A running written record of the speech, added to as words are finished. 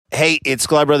Hey, it's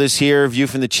Sklar Brothers here. View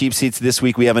from the cheap seats. This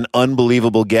week we have an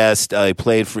unbelievable guest. He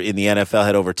played in the NFL,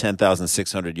 had over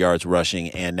 10,600 yards rushing,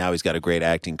 and now he's got a great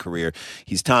acting career.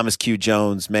 He's Thomas Q.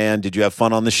 Jones. Man, did you have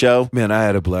fun on the show? Man, I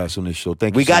had a blast on this show.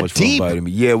 Thank you so much for inviting me.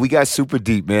 Yeah, we got super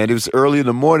deep, man. It was early in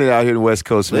the morning out here in the West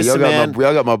Coast, man. Listen,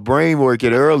 y'all got my brain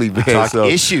working early, man. I'm talking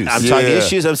issues.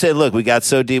 I'm saying, look, we got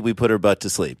so deep we put her butt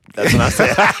to sleep. That's what I'm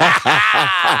saying.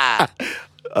 I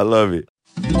love it.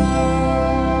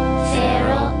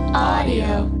 Feral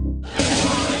Audio.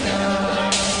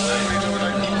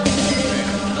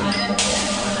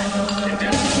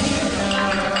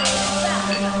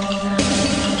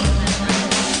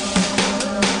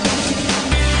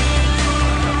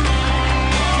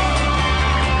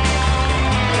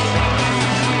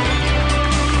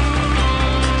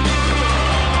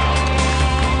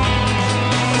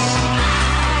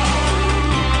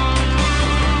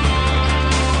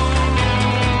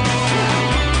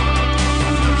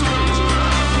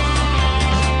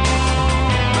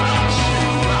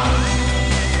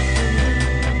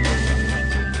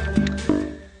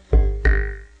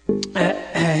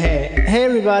 Hey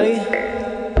everybody,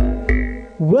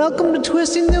 welcome to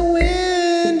Twisting the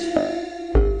Wind.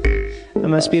 I'm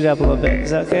gonna speed it up a little bit, is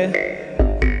that okay?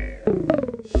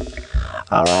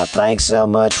 Alright, thanks so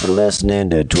much for listening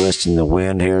to Twisting the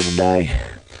Wind here today.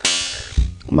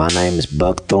 My name is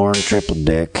Buckthorn Triple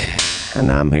Dick, and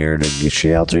I'm here to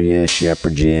shelter you,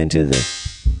 shepherd you into the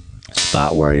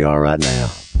spot where you are right now.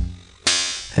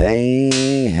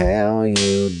 Hey, how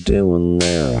you doing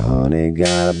there, honey?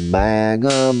 Got a bag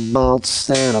of bolts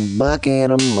and a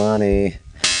bucket of money.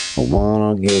 I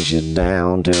wanna get you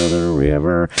down to the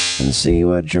river and see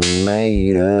what you're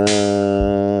made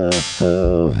of.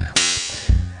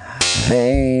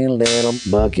 Hey, little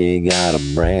Bucky, got a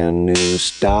brand new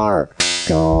start.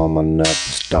 Coming up the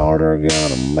starter,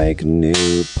 gonna make a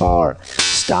new part.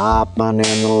 Stopping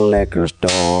in the liquor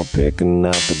store, picking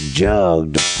up a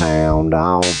jug to pound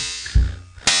on.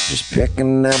 Just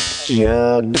picking up a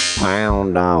jug to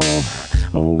pound on.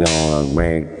 I'm gonna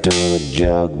break to the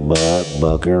jug,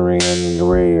 buck her in the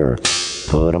rear.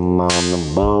 Put 'em on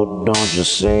the boat, don't you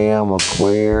see I'm a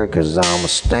queer? 'Cause I'm a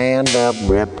stand-up,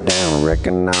 rip down,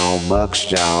 wrecking on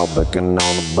buckshaw, picking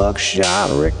on the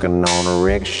buckshot, wrecking on a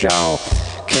rickshaw.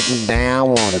 Kick me down,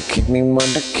 wanna kick me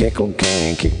with the kickle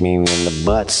can. Kick me in the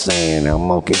butt saying, I'm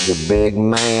gonna kick the big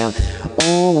man.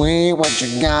 Oh, wait, what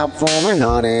you got for me,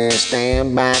 honey?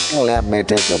 Stand back and let me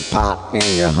take a pot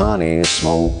in your honey.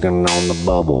 Smoking on the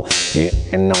bubble,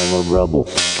 hitting on the rubble,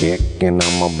 kicking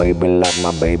on my baby like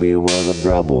my baby was a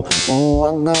trouble. Oh,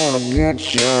 I'm gonna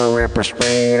get your ripper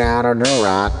straight out of the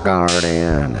rock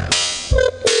garden.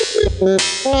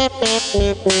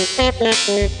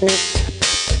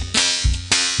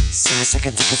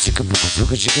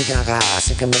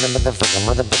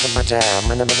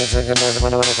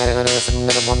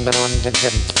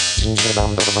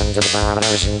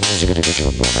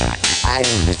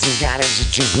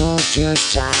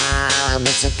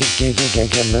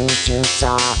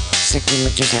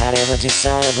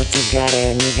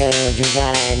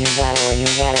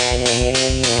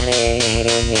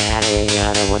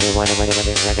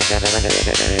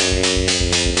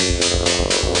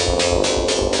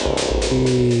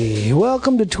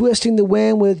 Welcome to Twisting the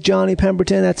Wind with Johnny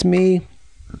Pemberton. That's me.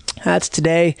 That's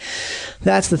today.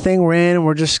 That's the thing we're in, and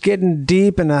we're just getting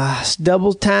deep in a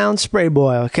double town spray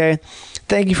boil, okay?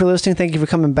 Thank you for listening. Thank you for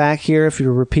coming back here. If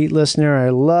you're a repeat listener, I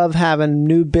love having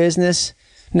new business.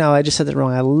 No, I just said that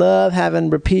wrong. I love having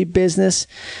repeat business,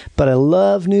 but I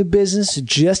love new business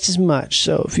just as much.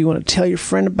 So if you want to tell your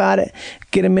friend about it,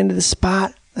 get them into the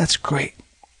spot, that's great.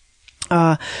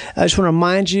 I just want to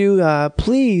remind you,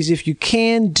 please, if you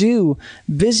can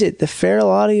visit the Feral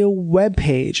Audio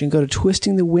webpage and go to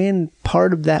Twisting the Wind,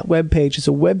 part of that webpage. It's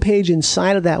a webpage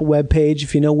inside of that webpage,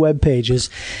 if you know web pages,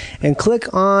 and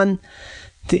click on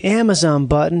the Amazon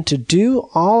button to do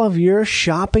all of your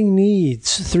shopping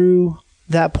needs through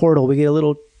that portal. We get a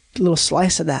little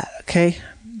slice of that, okay?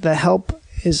 The help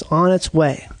is on its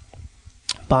way.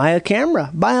 Buy a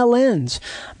camera, buy a lens,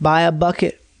 buy a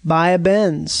bucket, buy a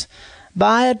Benz.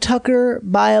 Buy a Tucker,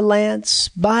 buy a Lance,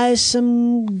 buy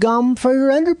some gum for your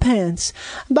underpants.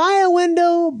 Buy a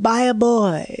window, buy a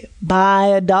boy. Buy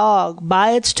a dog,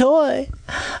 buy its toy.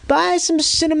 Buy some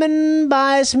cinnamon,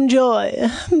 buy some joy.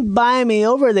 Buy me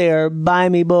over there, buy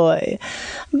me boy.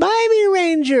 Buy me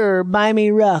Ranger, buy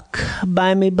me Ruck.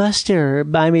 Buy me Buster,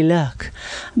 buy me Luck.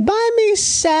 Buy me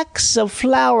sacks of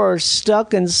flour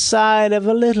stuck inside of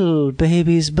a little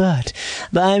baby's butt.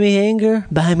 Buy me anger,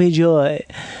 buy me joy.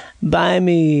 Buy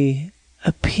me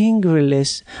a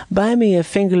fingerless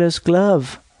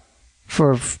glove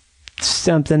for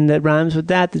something that rhymes with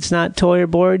that's not toy or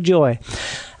boy or joy.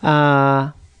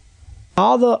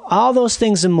 All those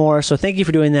things and more. So thank you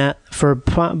for doing that, for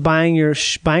buying your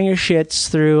shits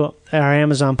through our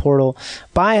Amazon portal.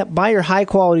 Buy your high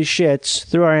quality shits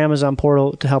through our Amazon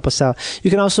portal to help us out.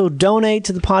 You can also donate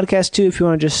to the podcast too if you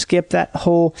want to just skip that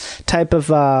whole type of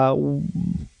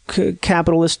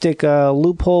capitalistic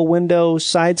loophole window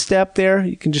sidestep there.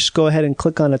 You can just go ahead and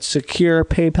click on a secure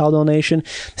PayPal donation.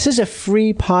 This is a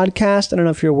free podcast. I don't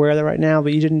know if you're aware of that right now,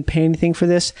 but you didn't pay anything for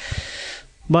this.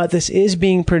 But this is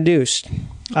being produced.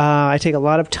 I take a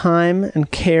lot of time and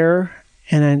care,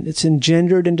 and it's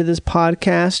engendered into this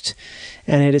podcast,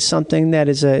 and it is something that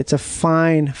is it's a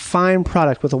fine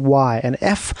product with a Y, an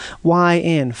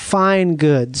FYN, fine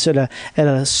goods at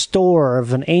a store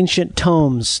of an ancient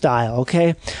tomes style.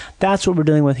 Okay, that's what we're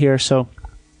dealing with here. So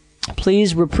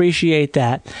please appreciate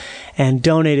that and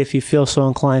donate if you feel so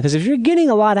inclined. Because if you're getting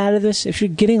a lot out of this, if you're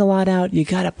getting a lot out, you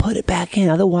got to put it back in.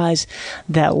 Otherwise,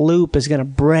 that loop is going to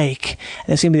break. And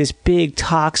it's going to be this big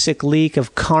toxic leak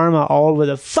of karma all over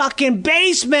the fucking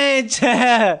basement.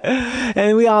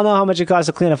 And we all know how much it costs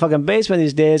to clean a fucking basement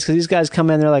these days, because these guys come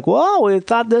in, they're like, whoa, we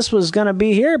thought this was going to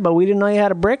be here, but we didn't know you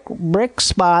had a brick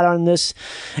spot on this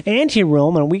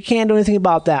ante-room, and we can't do anything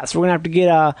about that. So we're going to have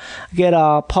to get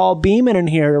Paul Beeman in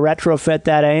here to retrofit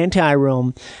that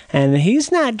anti-room. And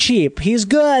he's not cheap. He's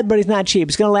good, but he's not cheap.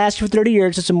 It's going to last you for 30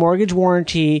 years. It's a mortgage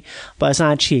warranty, but it's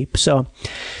not cheap. So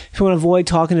if you want to avoid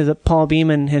talking to the Paul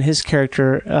Beeman and his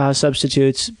character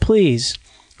substitutes, please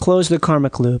close the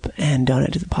karmic loop and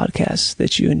donate to the podcast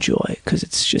that you enjoy, because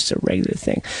it's just a regular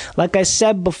thing. Like I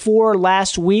said before,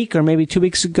 last week or maybe 2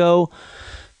 weeks ago,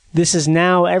 this is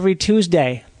now every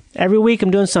Tuesday. Every week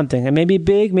I'm doing something. It may be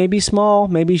big, maybe small,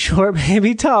 maybe short,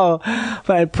 maybe tall,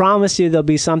 but I promise you there'll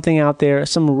be something out there,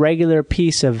 some regular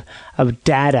piece of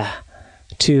data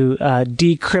to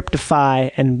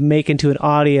decryptify and make into an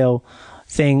audio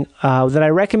thing that I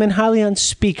recommend highly on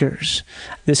speakers.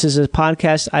 This is a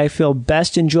podcast I feel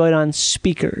best enjoyed on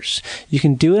speakers. You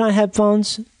can do it on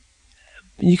headphones.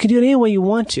 You can do it any way you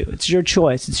want to. It's your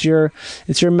choice. It's your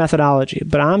methodology.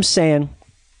 But I'm saying,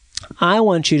 I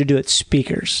want you to do it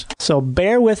speakers. So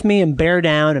bear with me and bear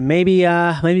down, and maybe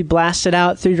blast it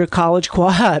out through your college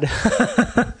quad.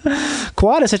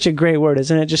 Quad is such a great word,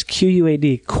 isn't it? Just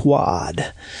QUAD,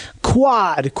 quad.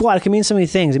 Quad. It can mean so many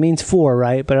things. It means four,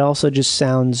 right? But it also just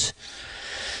sounds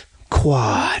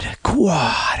quad.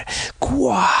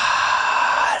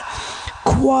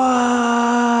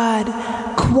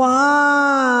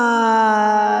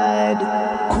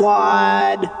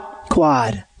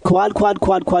 Also,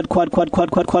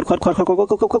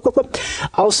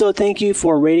 thank you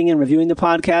for rating and reviewing the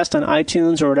podcast on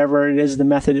iTunes or whatever it is, the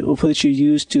method that you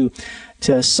use to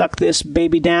suck this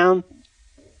baby down.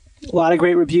 A lot of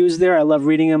great reviews there. I love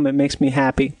reading them. It makes me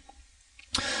happy.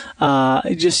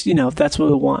 Just, that's what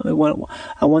we want. I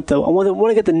want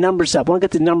to get the numbers up. I want to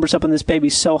get the numbers up on this baby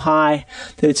so high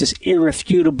that it's this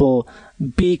irrefutable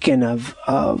beacon of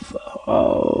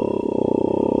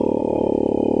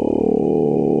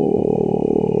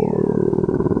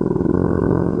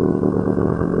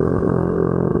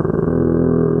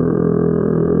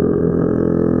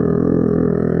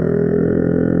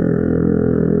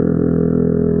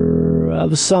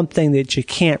something that you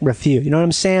can't refute. You know what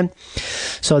I'm saying?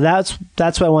 So that's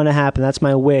what I want to happen. That's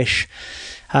my wish.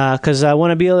 Because I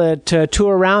want to be able to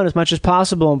tour around as much as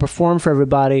possible and perform for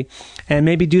everybody, and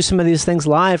maybe do some of these things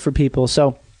live for people.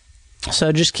 So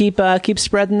just keep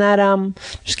spreading that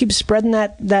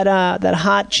that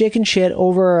hot chicken shit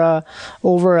over a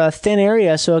thin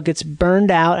area, so it gets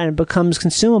burned out and it becomes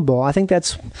consumable. I think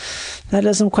that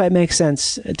doesn't quite make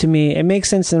sense to me. It makes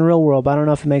sense in the real world, but I don't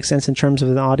know if it makes sense in terms of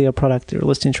an audio product that you're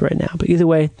listening to right now. But either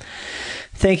way,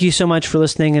 thank you so much for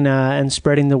listening and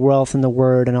spreading the wealth and the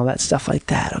word and all that stuff like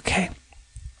that. Okay.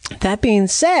 That being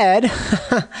said,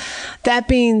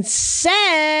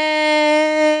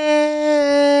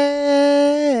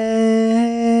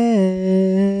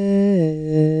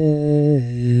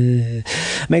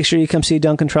 make sure you come see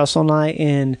Duncan Trussell and I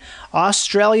in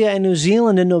Australia and New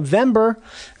Zealand in November.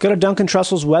 Go to Duncan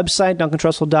Trussell's website,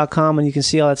 duncantrussell.com, and you can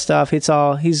see all that stuff.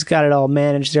 He's got it all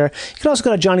managed there. You can also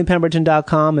go to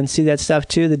johnnypemberton.com and see that stuff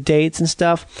too, the dates and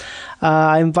stuff.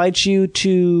 I invite you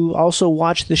to also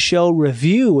watch the show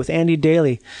Review with Andy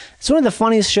Daly. It's one of the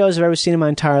funniest shows I've ever seen in my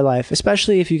entire life,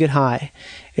 especially if you get high.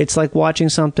 It's like watching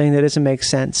something that doesn't make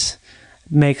sense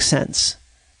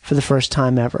for the first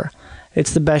time ever.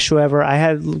 It's the best show ever.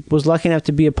 Was lucky enough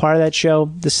to be a part of that show,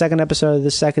 the second episode of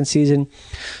the second season.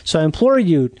 So I implore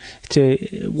you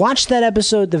to watch that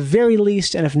episode at the very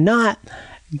least, and if not,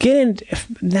 get in,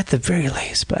 not the very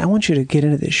least, but I want you to get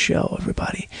into this show,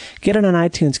 everybody. Get it on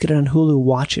iTunes, get it on Hulu,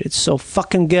 watch it. It's so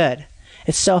fucking good.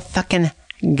 It's so fucking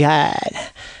good.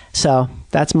 So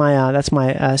that's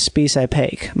my piece I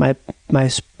take. My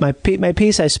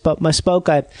piece I spoke.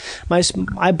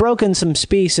 I broke in some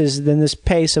pieces in this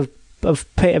pace of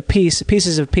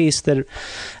pieces of peace that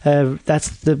that's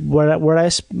the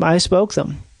word I spoke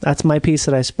them. That's my piece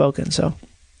that I spoken. So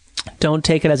don't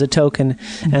take it as a token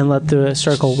and let the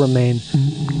circle remain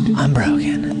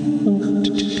unbroken.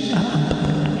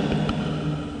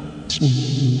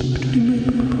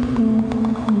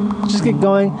 Just get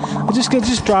going.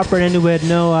 Just drop right into it.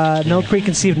 No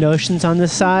preconceived notions on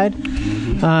this side.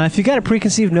 If you got a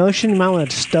preconceived notion, you might want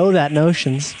to stow that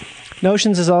notions.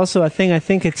 Notions is also a thing. I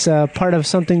think it's part of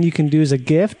something you can do as a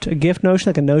gift notion,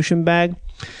 like a notion bag.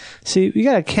 See, you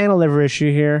got a cantilever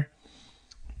issue here.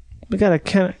 We got a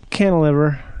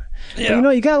cantilever.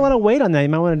 Yeah. You got a lot of weight on that. You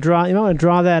might want to draw.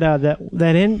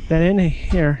 that in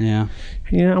here. Yeah.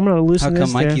 I'm gonna loosen this. How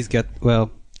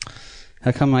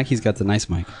come Mikey's got the nice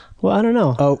mic? Well, I don't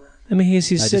know. Oh, I mean, he's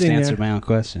sitting there. I just answered my own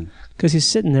question. Because he's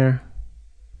sitting there.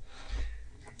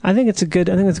 I think it's good.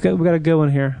 We got a good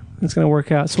one here. It's gonna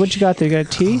work out. So what you got there? You got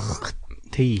a tea?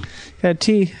 Tea. You got a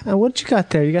tea. What you got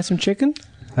there? You got some chicken?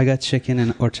 I got chicken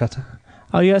and horchata.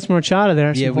 Oh, you got some horchata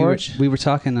there. Yeah, we were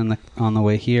talking on the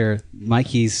way here.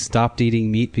 Mikey's stopped eating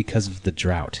meat because of the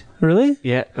drought. Really?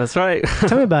 Yeah, that's right.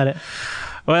 Tell me about it.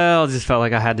 Well, I just felt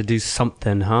like I had to do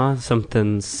something,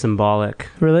 something symbolic.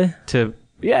 Really? To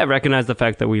recognize the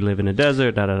fact that we live in a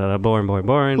desert.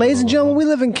 Boring. Ladies and gentlemen, we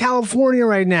live in California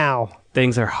right now.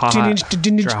 Things are hot.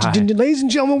 Ladies and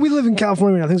gentlemen, we live in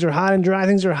California right now. Things are hot and dry.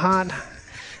 Things are hot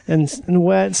and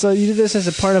wet. So you do this as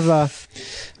a part of a.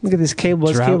 Look at these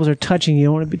cables. These cables are touching. You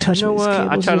don't want to be touching these cables.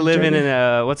 I try to live in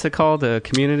a what's it called? A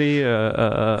community.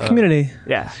 Community.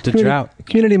 Yeah. The drought.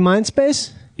 Community mind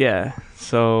space. Yeah.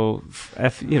 So,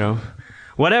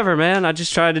 whatever, man. I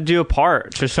just try to do a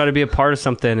part. Just try to be a part of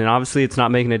something, and obviously, it's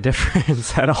not making a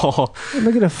difference at all.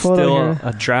 Look at a photo Still here.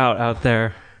 A drought out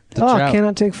there. I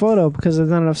cannot take photo because there's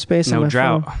not enough space on my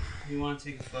drought. phone. You want to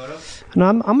take a photo? No,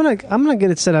 I'm gonna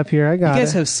get it set up here. I got it. You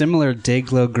guys have similar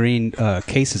Dayglow green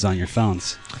cases on your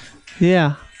phones.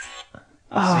 Yeah.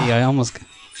 See, I almost.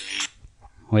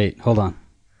 Wait, hold on.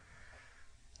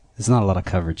 There's not a lot of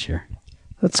coverage here.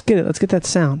 Let's get it. Let's get that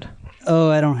sound.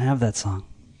 Oh, I don't have that song.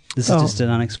 This is just an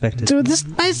unexpected. Do the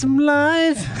spice of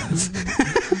life.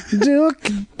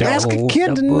 Ask a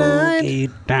kid tonight.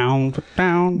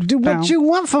 Do what you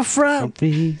want for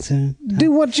Friday.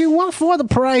 Do what you want for the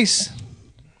price.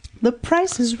 The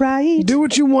price is right. Do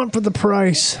what you want for the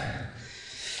price.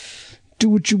 Do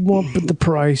what you want for the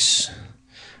price.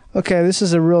 Okay, this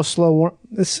is a real slow one.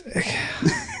 I'm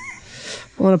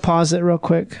going to pause it real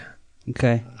quick.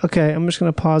 Okay, I'm just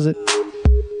going to pause it.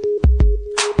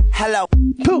 Hello.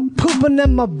 Pooping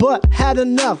in my butt. Had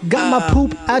enough. Got my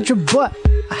poop out your butt.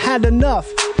 I had enough.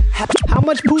 How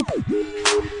much poop?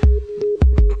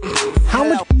 How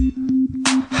much?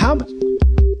 How much?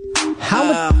 How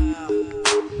much?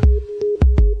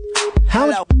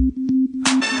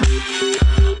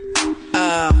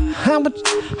 How much?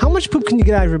 How much poop can you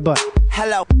get out of your butt?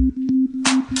 Hello.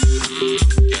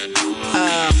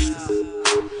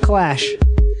 Clash.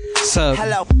 So.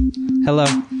 Hello.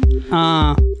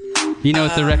 You know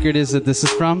what the record is that this is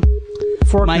from?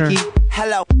 Faulkner. Mikey?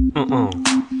 Hello.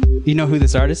 You know who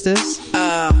this artist is?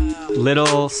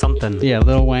 Little something. Yeah,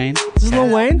 Lil Wayne. Is this Lil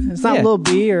Wayne? It's not Lil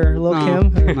B or Lil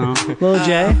Kim or No. Lil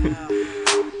J.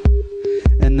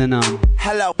 And then,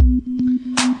 Hello.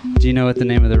 do you know what the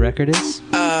name of the record is?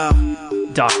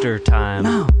 Doctor Time.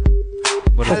 No.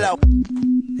 What is Hello.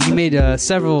 He made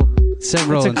several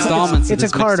installments of It's a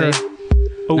this Carter. mixtape.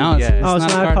 Oh, No, yeah. Oh, it's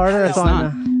not a Carter? It's I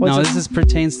not. thought what's No, it? this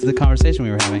pertains to the conversation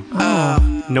we were having.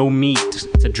 No meat.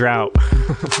 It's a drought.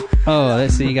 Oh,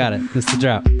 so you got it. It's the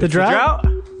drought. The drought?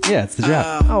 Yeah, it's the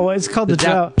drought. Oh, it's called the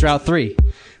drought. Drought 3,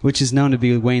 which is known to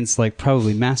be Wayne's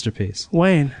probably masterpiece.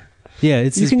 Wayne. Yeah,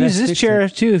 it's You his can use best this chair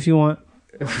too if you want.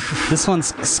 This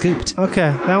one's scooped.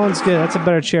 Okay, that one's good. That's a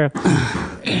better chair.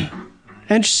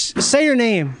 And say your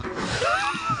name.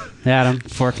 Adam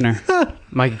Faulkner.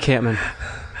 Mikey Campman.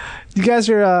 You guys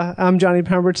are. I'm Johnny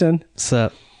Pemberton. What's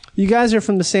up? You guys are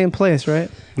from the same place, right?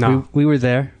 No. We were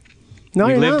there. No,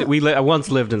 we you're lived. not. I once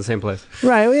lived in the same place.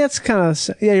 Right. Well, that's kind of.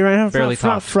 Yeah, you're right. I'm Barely not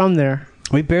talked. from there.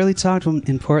 We barely talked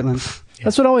in Portland.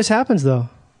 That's what always happens, though.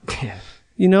 Yeah.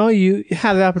 You know, you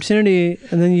have the opportunity,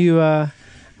 and then you have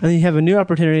a new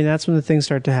opportunity, and that's when the things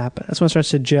start to happen. That's when it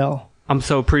starts to gel. I'm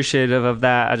so appreciative of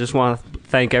that. I just want to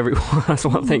thank everyone. I just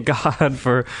want to thank God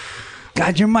for.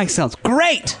 God, your mic sounds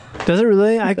great. Does it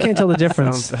really? I can't tell the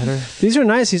difference. Sounds better. These are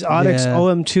nice. These Audix Yeah.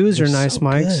 OM2s are They're nice so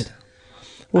mics. good.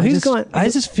 Well, I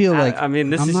just feel like I mean,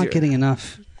 this I'm is not your- getting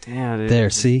enough Damn, dude. there.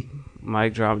 See?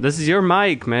 Mic drop. This is your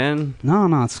mic, man.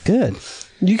 No, it's good.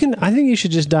 You can. I think you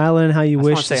should just dial in how you I just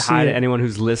wish want to say to see hi it. to anyone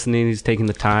who's listening, who's taking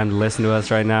the time to listen to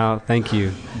us right now. Thank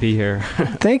you. Be here.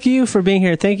 Thank you for being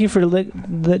here. Thank you for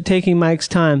taking Mike's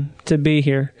time to be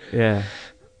here. Yeah.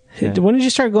 When did you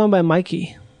start going by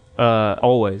Mikey?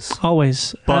 Always.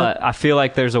 Always. But I feel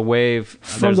like there's a wave.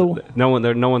 From No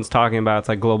one's talking about. It's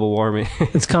like global warming.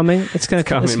 It's coming. It's gonna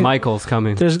come. Michael's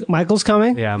coming. There's Michael's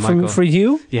coming. Yeah, Michael. For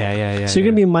you. Yeah. So you're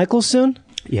gonna be Michael soon.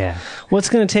 Yeah. What's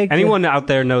gonna take? Anyone out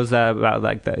there knows that about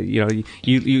like that? You know,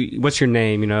 you what's your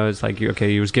name? You know, it's like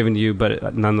okay, it was given to you,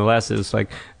 but nonetheless, it's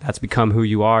like that's become who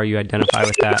you are. You identify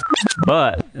with that,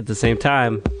 but at the same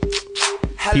time,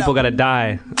 people gotta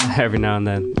die every now and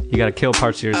then. You gotta kill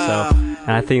parts of yourself. And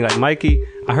I think like Mikey,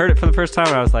 I heard it for the first time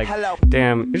and I was like,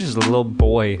 damn, you're just a little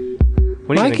boy.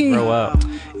 When are you Mikey, gonna grow up?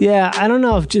 Yeah, I don't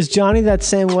know if just Johnny that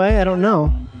same way. I don't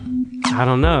know. I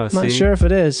don't know. I'm not sure if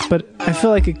it is, but I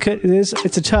feel like it could. It is.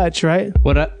 It's a touch, right?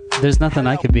 There's nothing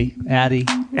I could be. Addy.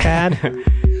 Ad.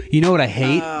 You know what I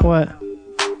hate? What?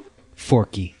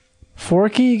 Forky.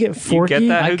 Forky? You get Forky? You get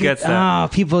that? Who gets that? Oh,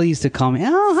 people used to call me,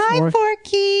 hi,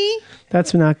 Forky.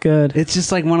 That's not good. It's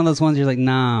just like one of those ones you're like,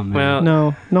 nah, man.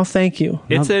 Well, No, thank you.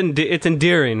 it's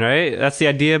endearing, right? That's the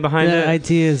idea behind The it.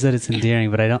 idea is that it's endearing,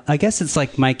 but I guess it's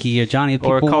like Mikey or Johnny.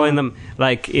 Or calling them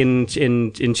like in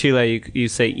Chile, you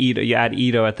say Ito, you add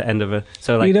Ito at the end of it.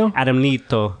 So like Ito?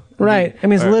 Adamnito. Right. I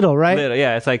mean, it's little, right? Little,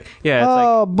 yeah, it's like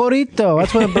Oh, burrito.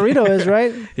 That's what a burrito is,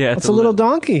 right? Yeah, it's a little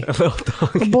donkey. a little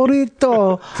donkey.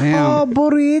 Burrito. Damn. Oh,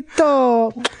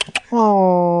 burrito.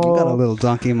 Oh. I got a little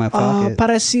donkey in my Oh, pocket.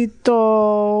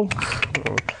 parasito.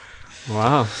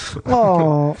 Wow.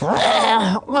 Oh.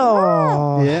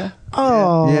 Oh. Yeah.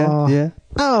 Oh. Yeah.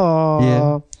 Oh.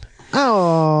 Yeah.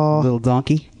 Oh. Little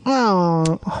donkey.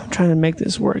 Oh. I'm trying to make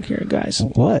this work here, guys.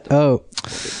 What? Oh.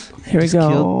 Here we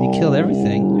go. You killed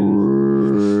everything.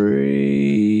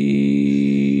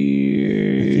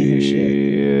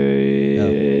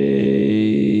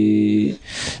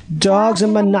 Dogs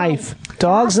and my knife.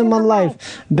 Dogs and my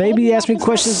life. Baby asked me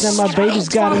questions and my baby's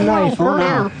got a knife. Oh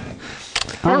no.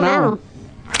 Oh no.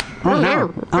 Oh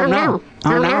no. Oh no.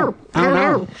 Oh no. Oh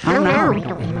no. Oh no.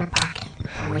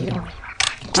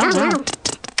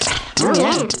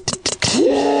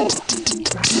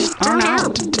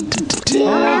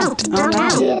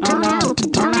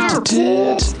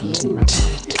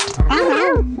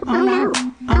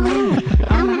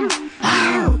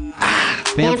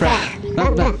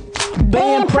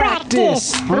 Band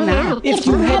practice. If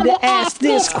you had to ask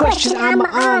this question, I'ma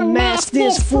unmask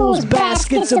this fool's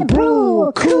baskets of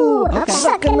brew. Cool,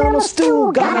 sucking on a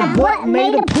stool, got a butt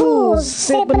made of pools.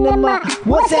 Sipping in my,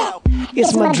 what's that?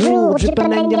 It's my drool,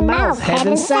 dripping in your mouth,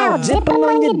 heading south, dipping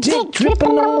on your dick,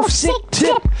 dripping on a sick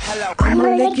tip.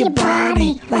 I'ma lick your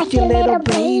body like your little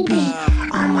baby.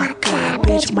 Oh my God,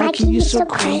 bitch, Mikey, you so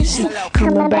crazy.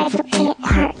 Coming back from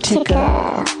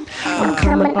Antarctica. I'm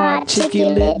coming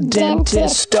articulate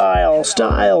dentist style.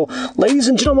 Ladies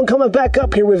and gentlemen, coming back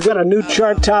up here, we've got a new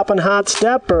chart-topping hot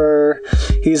stepper.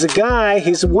 He's a guy,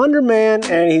 he's a Wonder Man,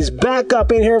 and he's back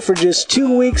up in here for just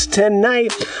 2 weeks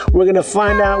tonight. We're going to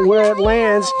find out where it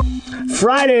lands.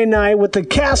 Friday night with the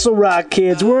Castle Rock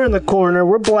kids. We're in the corner,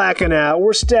 we're blacking out,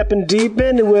 we're stepping deep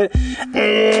into it,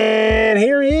 and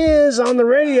here he is on the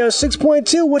radio,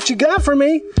 6.2. What you got for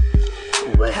me?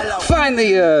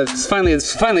 Finally, it's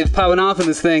popping off in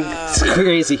this thing.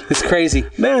 It's crazy.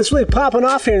 Man, it's really popping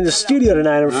off here in the studio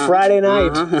tonight on Friday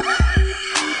night.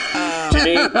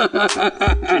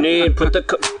 Janine, put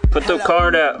the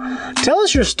card out. Tell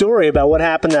us your story about what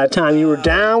happened that time. You were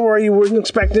down where you weren't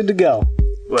expected to go.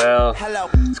 Well,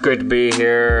 it's great to be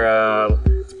here.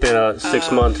 It's been a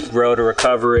 6-month road to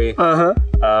recovery.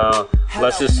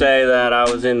 Let's just say that I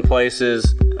was in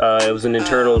places. It was an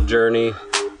internal journey.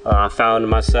 I found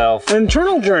myself. An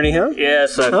internal journey, huh?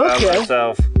 Yes, I found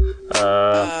myself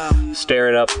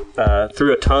staring up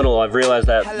through a tunnel. I've realized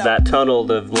that tunnel,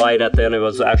 the light at the end, it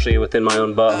was actually within my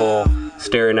own butthole,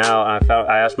 staring out.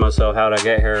 I asked myself, how did I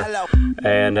get here?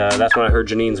 And that's when I heard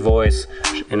Janine's voice,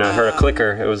 and I heard a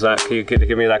clicker. It was that. Can you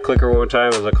give me that clicker one more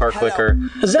time? It was a car clicker.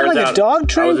 Is that like a dog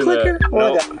train clicker?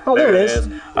 Oh, there it is.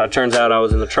 Turns out I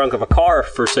was in the trunk of a car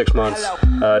for 6 months,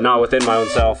 not within my own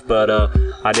self, but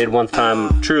I did one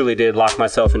time, truly did lock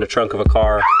myself in the trunk of a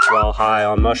car while high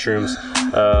on mushrooms.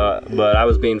 But I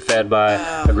was being fed by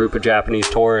a group of Japanese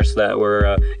tourists that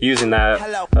were using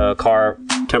that car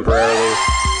temporarily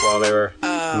while they were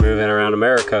moving around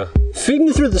America. Feeding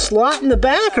you through the slot in the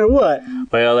back, or what?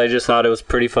 Well, they just thought it was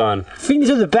pretty fun. Feeding you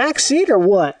through the back seat, or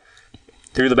what?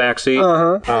 Through the back seat. It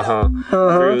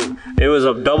was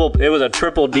a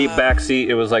triple deep back seat.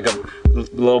 It was like a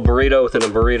little burrito within a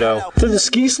burrito. Through the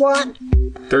ski slot?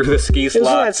 Through the ski slot.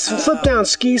 It was that flip down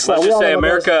ski slot. Let's just say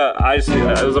America,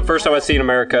 it was the first time I've seen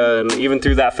America, and even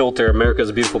through that filter, America's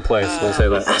a beautiful place. We'll say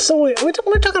that. So we're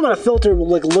talking about a filter,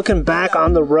 like looking back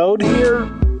on the road here?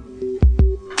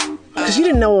 Because you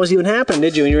didn't know what was even happening,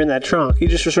 did you, when you were in that trunk? You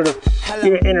just were sort of,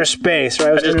 you were in inner space,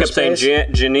 right? I just kept saying,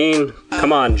 Janine,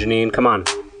 come on, Janine, come on.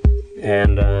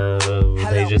 And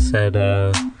they just said,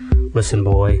 listen,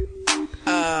 boy,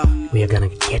 we are going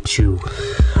to get you.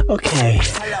 Okay.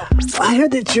 I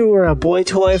heard that you were a boy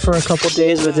toy for a couple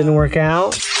days, but it didn't work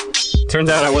out. Turns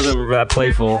out I wasn't that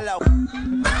playful.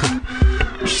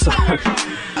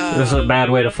 This is a bad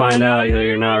way to find out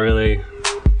you're not really...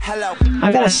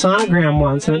 I got a sonogram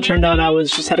once, and it turned out I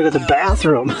just had to go to the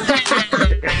bathroom. You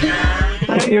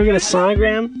ever get a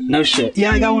sonogram? No shit. Yeah,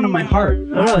 I got one in my heart.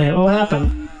 Oh, really? What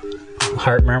happened?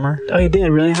 Heart murmur. Oh, you did?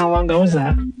 Really? How long ago was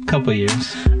that? Couple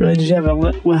years. Really? Did you have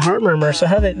a heart murmur? So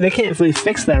how they can't really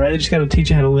fix that, right? They just got to teach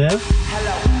you how to live?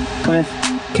 Go ahead.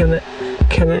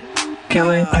 Can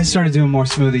I? I started doing more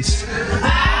smoothies.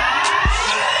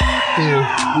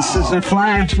 Yeah, this is a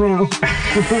flash, bro.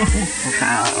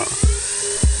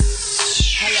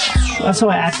 That's how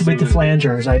I activate the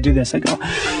flangers. I do this. I go.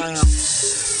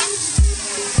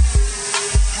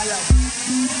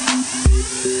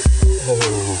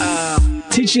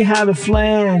 Teach you how to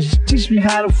flange. Teach me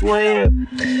how to flange.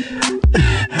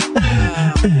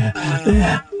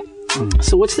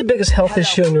 So what's the biggest health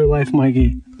issue in your life,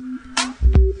 Mikey?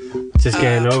 Just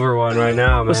getting over one right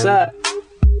now, man. What's that?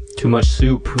 Too much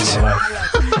soup in my life.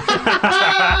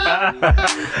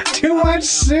 Too much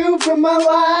soup in my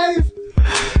life.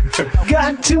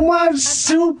 Got too much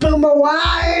soup in my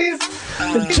life.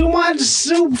 Too much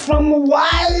soup from my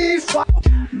wife.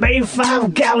 Made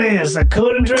 5 gallons, I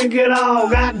couldn't drink it all.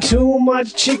 Got too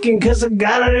much chicken cause I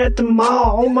got it at the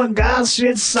mall. Oh my gosh,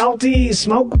 it's salty,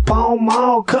 smoke a Pall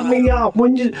Mall. Cut me off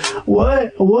when you,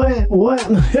 what?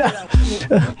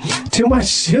 Too much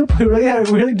soup? We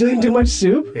really doing too much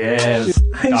soup? Yes,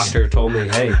 doctor told me,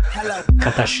 hey,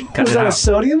 cut that cut Was it that out. a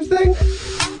sodium thing?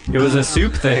 It was a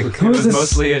soup thing. It was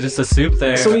mostly just a soup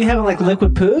thing. So you having like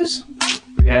liquid poos?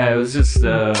 Yeah, it was just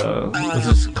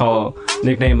called,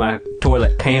 nicknamed my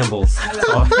toilet Campbell's.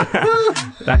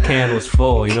 That can was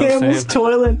full, you know Campbell's what I'm saying?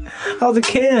 toilet. Oh, the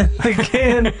can.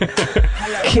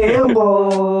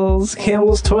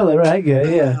 Campbell's toilet, right?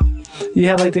 Good, yeah. You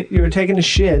have like you were taking the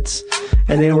shits,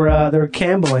 and they were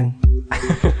Campbelling.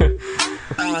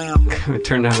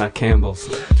 Turn down that Campbell's.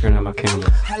 Turn out my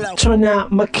Campbell's. Turn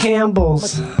out my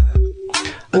Campbell's.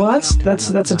 Well, that's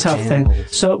a tough thing.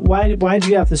 So why did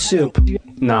you have the soup?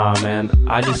 Nah, man.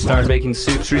 I just started making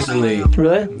soups recently.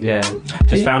 Really? Yeah.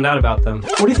 Just found out about them.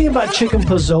 What do you think about chicken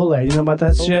pozole? You know about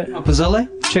that shit? Pozole?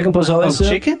 Chicken pozole soup?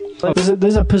 Chicken?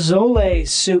 There's a pozole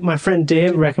soup my friend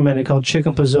Dave recommended called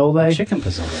chicken pozole. Chicken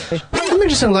pozole. Let me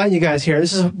just enlighten you guys here.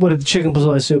 This is what the chicken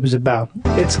pozole soup is about.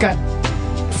 It's got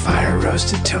fire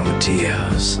roasted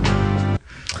tomatillos.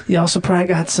 You also probably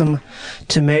got some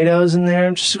tomatoes in there.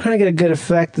 I'm just trying to get a good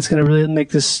effect that's going to really make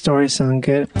this story sound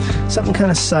good. Something kind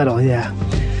of subtle, yeah.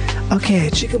 Okay,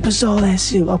 chicken pozole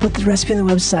soup. I'll put the recipe on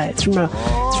the website. It's from a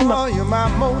you're my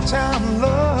Motown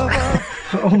lover.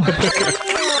 oh my.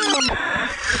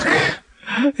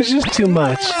 It's just too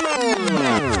much.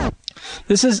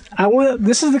 This is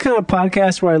the kind of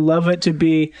podcast where I love it to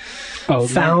be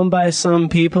found by some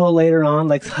people later on,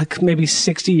 like maybe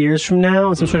 60 years from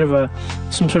now, some sort of a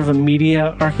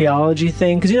media archaeology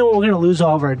thing. Because we're going to lose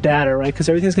all of our data, right? Because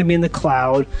everything's going to be in the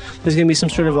cloud. There's going to be some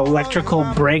sort of electrical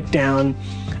breakdown,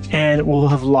 and we'll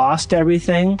have lost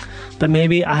everything. But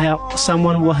maybe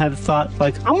someone will have thought,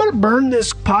 like, I'm going to burn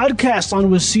this podcast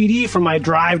onto a CD for my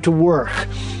drive to work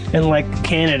in like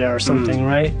Canada or something,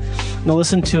 right? And they'll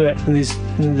listen to it, and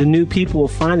the new people will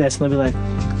find this, and they'll be like,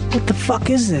 "What the fuck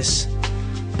is this?"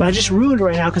 But I just ruined it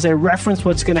right now because I referenced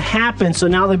what's going to happen. So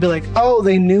now they'll be like, "Oh,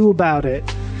 they knew about it."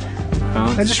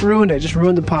 I just ruined it. Just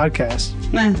ruined the podcast.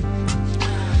 Nah.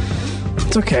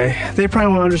 It's okay. They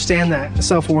probably won't understand that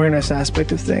self-awareness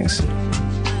aspect of things.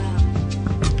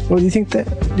 Well, do you think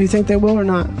they will or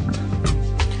not?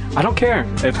 I don't care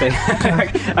if they.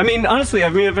 I mean, honestly,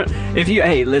 if you,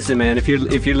 hey, listen, man, if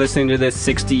you're listening to this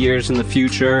 60 years in the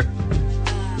future,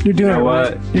 You're doing You know it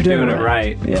what? right. You're doing it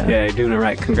right. Yeah. You're doing it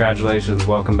right. Congratulations.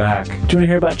 Welcome back. Do you want to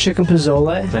hear about chicken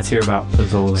pozole? Let's hear about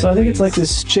pozole. So I think it's like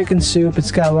this chicken soup.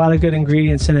 It's got a lot of good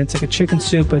ingredients in it. It's like a chicken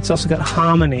soup, but it's also got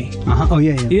hominy. Oh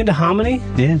yeah, yeah. You into hominy?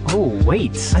 Yeah. Oh,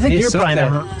 wait. I think you're soak probably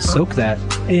that. into Soak that.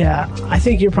 Yeah, I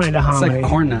think you're probably into It's hominy.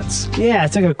 like corn nuts. Yeah,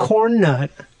 it's like a corn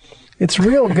nut. It's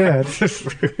real good,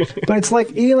 but it's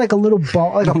like eating like a little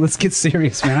ball. Like Oh, let's get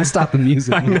serious, man. I stopped the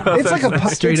music. it's like a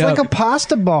straight it's up. like a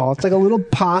pasta ball. It's like a little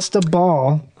pasta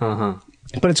ball, Uh-huh.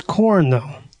 but it's corn though.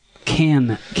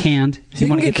 canned. You can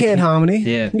wanna get the canned hominy.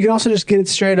 Yeah. You can also just get it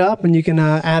straight up, and you can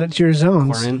add it to your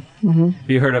zones. Corn. Have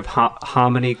you heard of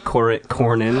hominy corn?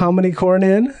 Hominy corn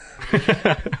in.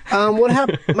 What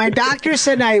happened? My doctor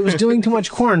said I was doing too much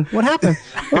corn. What happened?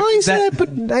 Well, he said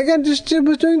I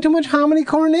was doing too much hominy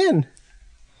corn in.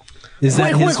 Is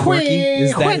that his forky?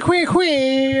 Is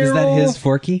that his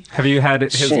forky? Have you had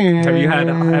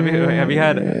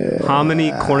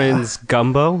hominy corn's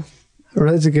gumbo?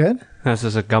 Really, is it good? This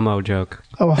is a gumbo joke.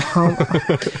 Oh,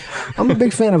 I'm a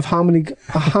big fan of hominy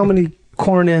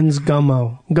corn ends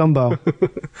gumbo.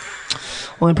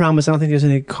 Only problem is I don't think there's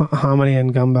any hominy in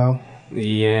gumbo.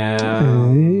 Yeah.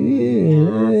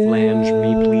 Flange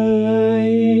me, please.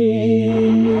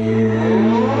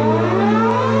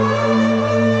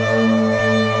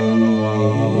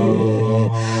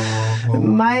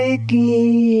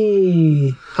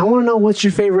 Mikey, I want to know what's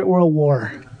your favorite World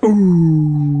War?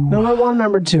 Ooh. Number 1,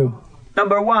 number 2.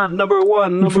 Number one. Number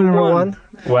one?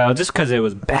 Well, just because it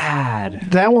was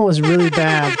bad. That one was really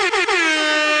bad.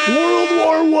 World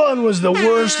War I was the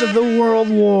worst of the world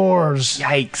wars.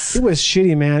 Yikes. It was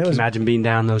shitty, man. It was. Imagine being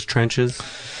down those trenches.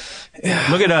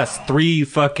 Look at us, 3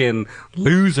 fucking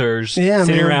losers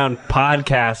sitting around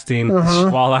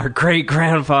podcasting while our great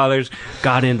grandfathers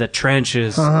got in the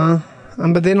trenches.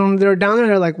 But they were down there.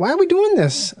 They're like, "Why are we doing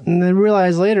this?" And then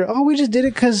realize later, "Oh, we just did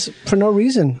it for no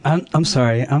reason." I'm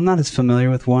sorry, I'm not as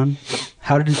familiar with one.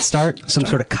 How did it start? Some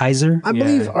sort of Kaiser? I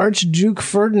believe Archduke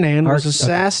Ferdinand was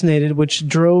assassinated, which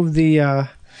drove the.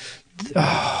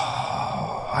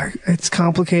 It's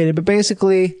complicated, but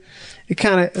basically, it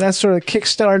that sort of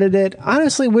kickstarted it.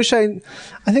 Honestly, I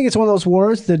think it's one of those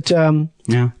wars that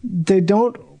they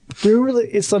don't. They really,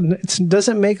 it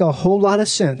doesn't make a whole lot of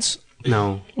sense.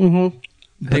 No. Mm-hmm.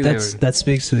 But that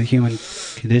speaks to the human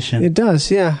condition. It does,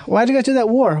 yeah. Why'd you guys do that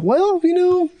war? Well,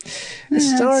 it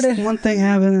started. One thing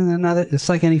happened and another. It's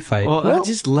like any fight. Well, I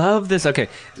just love this. Okay,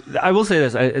 I will say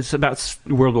this. It's about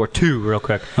World War II, real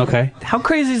quick. Okay. How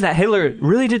crazy is that Hitler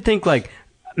really did think, like,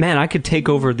 man, I could take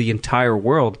over the entire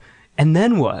world, and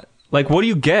then what? Like, what do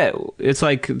you get? It's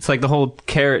like the whole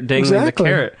carrot dangling the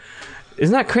carrot.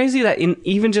 Isn't that crazy that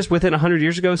even just within 100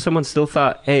 years ago, someone still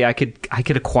thought, hey, I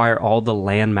could acquire all the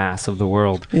land mass of the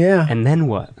world. Yeah. And then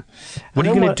what? What are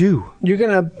you going to do? You're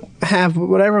going to have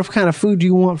whatever kind of food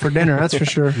you want for dinner, that's for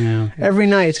sure. Yeah. Every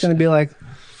night it's going to be like,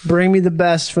 bring me the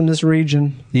best from this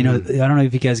region. I don't know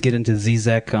if you guys get into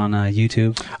Zizek on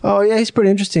YouTube. Oh, yeah, he's pretty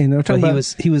interesting. They were talking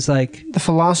about he was like... the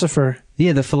philosopher.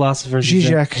 Yeah, the philosopher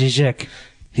Zizek.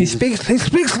 He speaks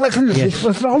like this.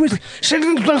 It's always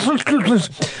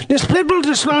this people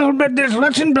just not but there's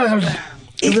nothing but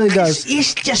it really does.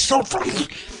 It's just so funny.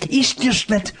 It's just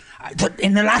that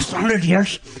in the last 100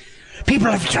 years,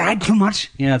 people have tried too much.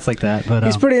 Yeah, it's like that. But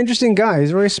he's a pretty interesting guy.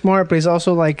 He's very smart, but he's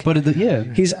also like. But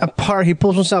he's apart. He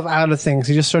pulls himself out of things.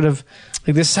 He just sort of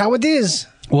like this is how it is.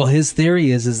 Well, his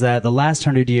theory is that the last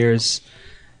 100 years.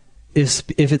 If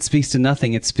it speaks to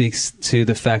nothing, it speaks to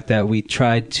the fact that we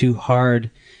tried too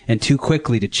hard and too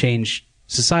quickly to change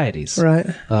societies. Right.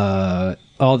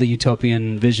 All the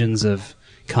utopian visions of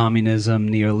communism,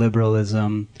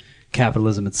 neoliberalism,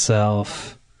 capitalism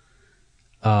itself,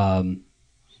 caused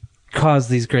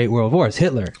these great world wars.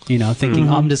 Hitler, thinking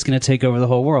I'm just going to take over the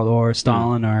whole world, or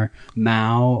Stalin, or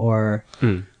Mao, or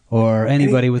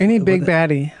anybody with any big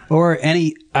baddie, or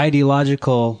any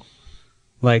ideological.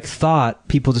 Like thought,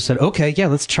 people just said, okay, yeah,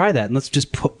 let's try that, and let's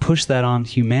just push that on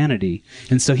humanity.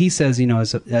 And so he says,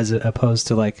 as opposed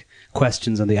to like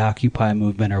questions of the Occupy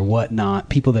movement or whatnot,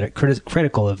 people that are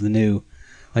critical of the new,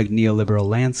 like neoliberal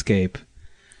landscape,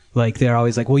 like they're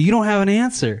always like, well, you don't have an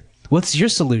answer. What's your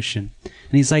solution? And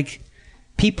he's like,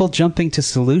 people jumping to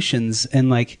solutions and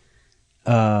like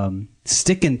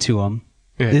sticking to them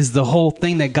is the whole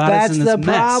thing that got us in this mess.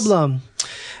 That's the problem.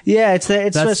 Yeah, it's sort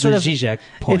of Zizek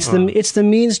point. It's the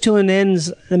means to an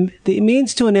ends, the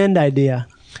means to an end idea,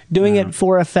 doing it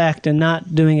for effect and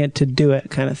not doing it to do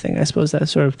it kind of thing. I suppose that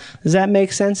sort of does that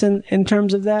make sense in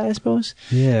terms of that? I suppose.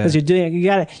 Yeah, because you're doing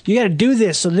it, you gotta do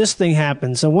this so this thing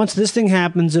happens. So once this thing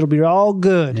happens, it'll be all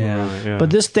good. Yeah.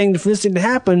 But for this thing to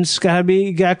happen,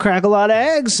 you gotta crack a lot of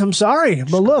eggs. I'm sorry,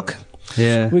 but look.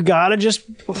 Yeah. We gotta just.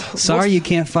 Sorry, you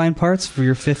can't find parts for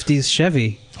your 50s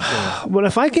Chevy. But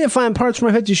if I can't find parts for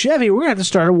my 50 Chevy, we're gonna have to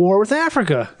start a war with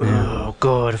Africa. Oh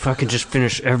God! If I can just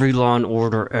finish every Law and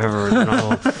Order ever,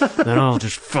 then I'll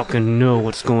just fucking know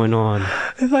what's going on.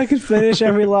 If I could finish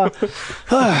every law.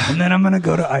 And then I'm gonna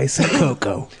go to Ice and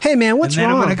Coco. Hey man, what's and then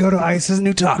wrong? I'm gonna go to Ice's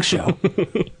new talk show.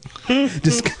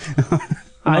 Just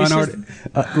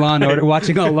Law and Order.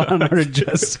 Watching all Law and Order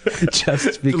just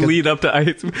because. Lead up to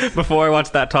Ice before I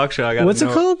watch that talk show. I got. What's it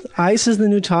called? Ice is the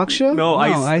new talk show? No,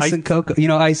 Ice and Coco. You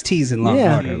know, Ice T's in Law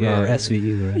and Order or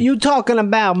SVU. Right? You talking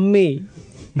about me?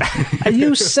 Are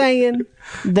you saying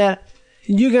that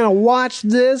you're gonna watch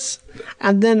this,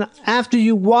 and then after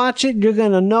you watch it, you're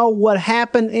gonna know what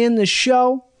happened in the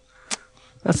show?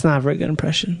 That's not a very good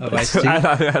impression. I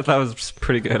thought it was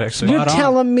pretty good, actually. You're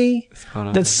telling me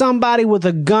that somebody with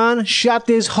a gun shot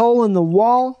this hole in the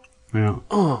wall? Yeah.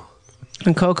 Oh.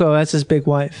 And Coco, that's his big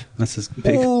wife. That's his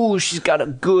big. Ooh, she's got a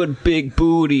good big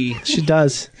booty. She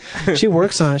does. She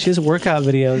works on it. She has workout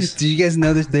videos. Did you guys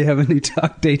know that they have a new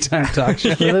daytime talk show?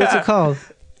 What's it called?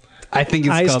 I think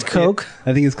it's Iced called Coke.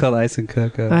 I think it's called Ice and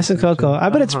Coco. Ice and Coco. I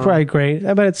bet it's probably great.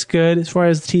 I bet it's good as far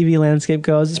as the TV landscape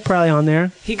goes. It's probably on there.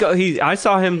 I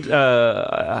saw him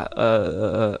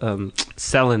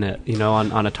selling it,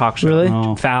 on a talk show. Really?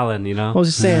 Oh. Fallon, What was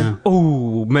he saying?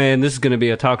 Oh man, this is gonna be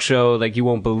a talk show like you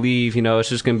won't believe. It's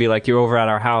just gonna be like you're over at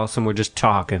our house and we're just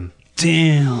talking.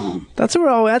 Damn. That's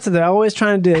what they're always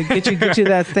trying to do. Get you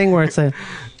that thing where it's like,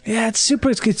 yeah, it's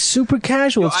super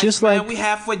casual. It's just man, like we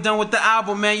halfway done with the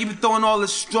album, man. You been throwing all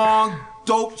this strong,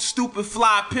 dope, stupid,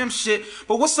 fly pimp shit.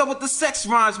 But what's up with the sex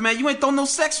rhymes, man? You ain't thrown no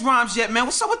sex rhymes yet, man.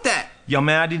 What's up with that? Yo,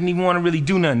 man, I didn't even want to really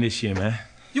do nothing this year, man.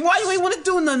 Why you ain't want to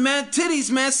do nothing, man? Titties,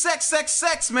 man.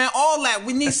 Sex, man. All that.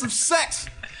 We need some sex.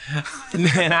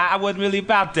 Man, I wasn't really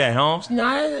about that, Holmes. Come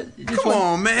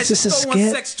on, man. Is this a Just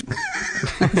skit? sex.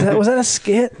 Was that a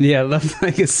skit? Yeah, like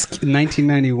a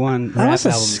 1991 That rap was a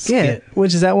album skit.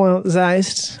 Which is that one? Is that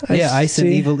Iced? Yeah, Ice and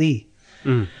Evil E.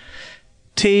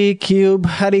 T Cube.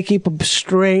 How do you keep them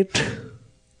straight?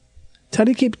 How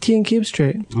do you keep T and Cube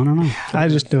straight? I don't know. I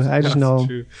just do. I just know.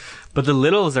 True. But the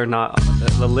littles are not.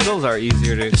 The littles are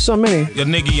easier to. So many. Your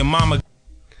nigga, your mama.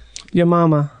 Your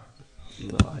mama.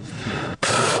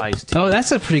 Oh,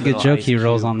 that's a pretty good joke he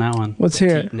rolls on that one. Let's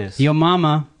hear it. Petiteness. Yo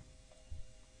mama.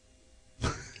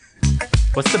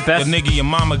 What's the best? Your nigga, your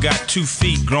mama got 2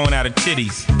 feet growing out of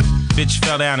titties. Bitch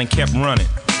fell down and kept running.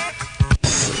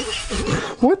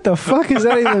 What the fuck does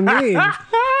that even mean?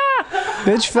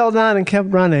 Bitch fell down and kept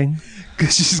running.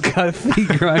 Because she's got feet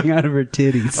growing out of her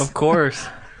titties. Of course.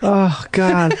 Oh,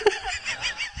 God.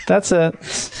 That's a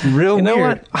real you know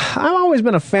weird. What? I've always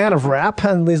been a fan of rap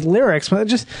and these lyrics, but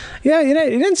just you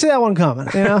didn't see that one coming.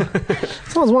 It's one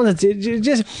of those ones that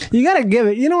you got to give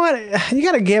it. You know what? You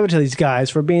got to give it to these guys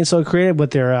for being so creative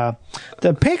with their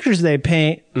the pictures they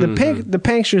paint, the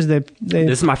pictures they.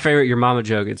 This is my favorite Your Mama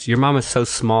joke. It's your mama's so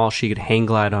small she could hang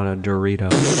glide on a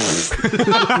Dorito.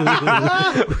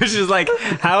 Which is like,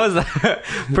 how is that?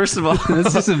 First of all,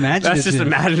 that's just imaginative. That's just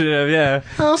imaginative, yeah.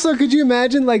 Also, could you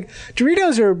imagine, like,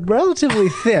 Doritos are relatively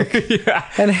thick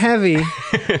and heavy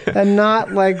and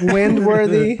not, like,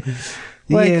 wind-worthy?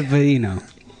 Like, yeah, but,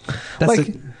 that's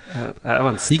like, that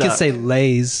one's you stuck. could say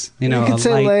Lay's, you could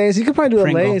say Lay's. You could probably do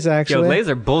Pringle. a Lay's, actually. Yo, Lay's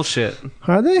are bullshit.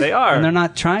 Are they? They are. And they're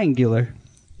not triangular.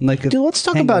 Like Dude, let's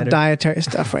talk hang about glider. dietary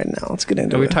stuff right now. Let's get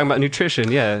into We're it. talking about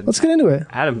nutrition, yeah. Let's get into it.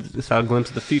 Adam saw a glimpse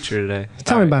of the future today.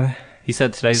 Tell me about it. He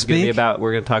said today's going to be Speak.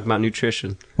 we're going to talk about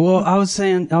nutrition. Well, I was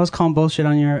calling bullshit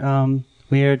on your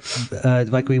weird,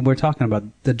 like we were talking about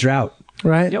the drought.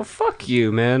 Right? Yo, fuck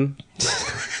you, man.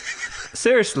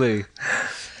 Seriously.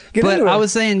 Get But into I it.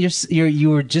 was saying you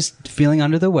were just feeling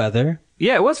under the weather.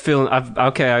 Yeah, it was feeling.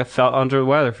 I felt under the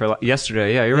weather for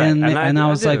yesterday. Yeah, you're right. And I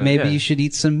was did like, it, maybe yeah. you should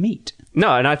eat some meat.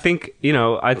 No, and I think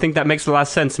that makes a lot of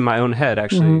sense in my own head,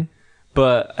 actually. Mm-hmm.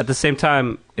 But at the same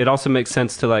time, it also makes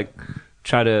sense to like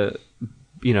try to,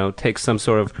 take some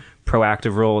sort of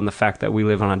proactive role in the fact that we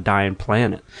live on a dying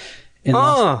planet. In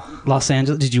Los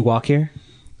Angeles, did you walk here?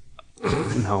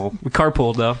 No, we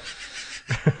carpooled though.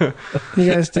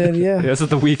 You guys did, yeah. Yeah, this is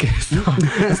the weakest.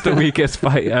 It's the weakest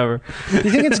fight ever. You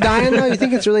think it's dying, though? You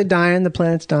think it's really dying? The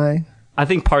planet's dying? I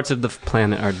think parts of the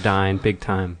planet are dying big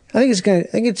time. I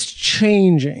think it's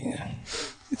changing.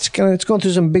 It's going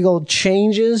through some big old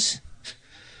changes.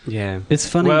 Yeah, It's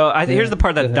funny. Well, here's the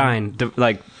part that's Go dying,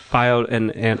 like bio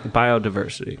and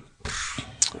biodiversity.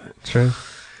 True.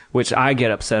 Which I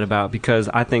get upset about because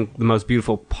I think the most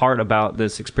beautiful part about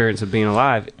this experience of being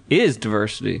alive is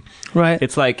diversity. Right.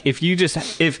 It's like if you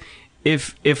just if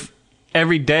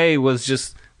every day was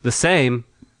just the same,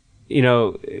 you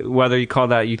know, whether you call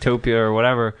that utopia or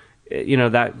whatever, you know,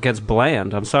 that gets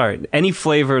bland. I'm sorry. Any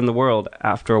flavor in the world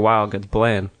after a while gets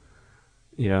bland.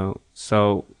 You know,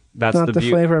 so that's not the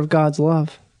flavor of God's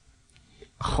love.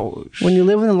 Oh, when you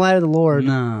live in the light of the Lord,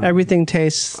 No. everything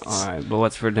tastes. All right, but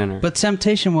what's for dinner? But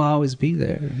temptation will always be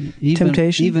there.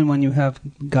 Temptation? Even when you have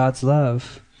God's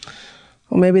love.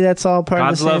 Well, maybe that's all part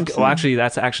God's of the same love. thing. Well, actually,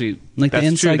 that's actually Like the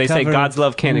that's true. inside They say cover- God's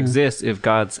love can't Yeah. exist if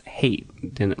God's hate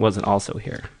wasn't also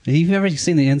here. Have you ever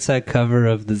seen the inside cover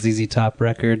of the ZZ Top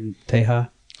record, Teja?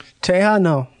 Teja,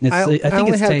 no. I think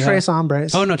only it's have Teja. Tres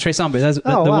Hombres. Oh, no, Tres Hombres. That's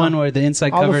Oh, the wow. one where the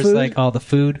inside All the cover is food? like all the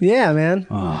food. Yeah, man.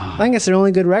 I think it's their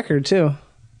only good record, too.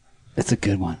 It's a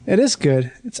good one. It is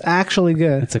good. It's actually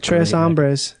good. It's a Tres great record.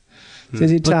 Hombres.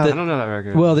 ZZ But Top. I don't know that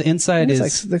record. Well, the inside It's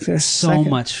is like their so second.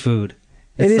 much food.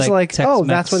 It It's is like oh, Tex-Mex.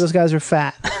 that's why those guys are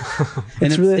fat.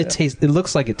 And really- it tastes. It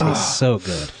looks like it tastes so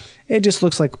good. It just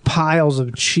looks like piles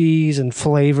of cheese and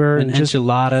flavor And just.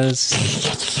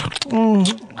 enchiladas.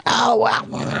 Oh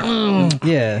wow!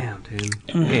 Yeah. Damn, dude,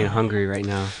 I'm getting hungry right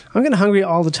now. I'm getting hungry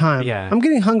all the time. Yeah. I'm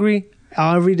getting hungry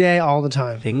every day, all the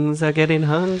time. Things are getting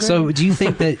hungry. So, do you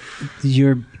think that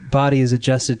your body is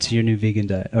adjusted to your new vegan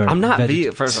diet? Or I'm not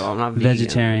vegan. First of all, I'm not vegan.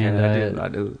 vegetarian Yeah, diet. I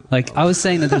do. Like I was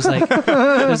saying that there's like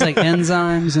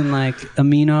enzymes and like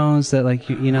aminos that like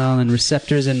you know and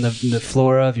receptors in the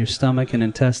flora of your stomach and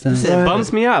intestines. It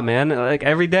bums me out, man. Like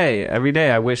every day,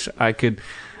 I wish I could.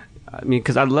 I mean,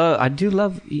 because I do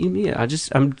love eating meat.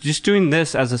 I'm just doing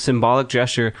this as a symbolic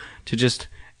gesture to just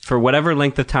for whatever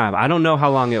length of time. I don't know how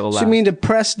long it will last. So you mean to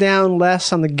press down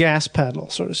less on the gas pedal,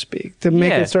 so to speak, to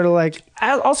make Yeah. it sort of like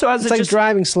Also, as it's like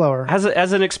driving slower. as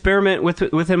an experiment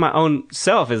within my own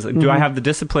self, is do I have the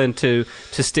discipline to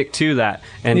stick to that,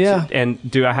 and Yeah. and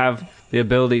do I have the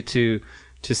ability to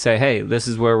say, hey, this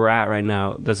is where we're at right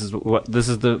now. This is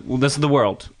the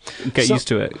world. Get So- used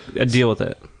to it. Deal with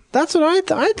it. That's what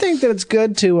I think that it's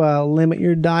good to limit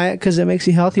your diet because it makes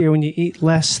you healthier when you eat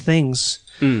less things.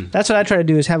 That's what I try to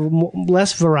do is have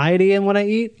less variety in what I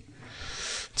eat.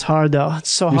 It's hard though. It's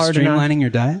so You're hard. streamlining your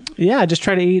diet. Yeah, I just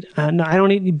try to eat. No, I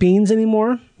don't eat any beans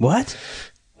anymore. What?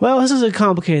 Well, this is a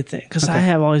complicated thing because I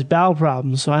have all these bowel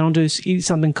problems, so I don't eat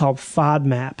something called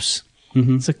FODMAPs.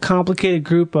 Mm-hmm. It's a complicated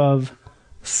group of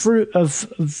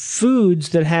foods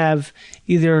that have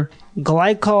either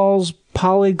glycols,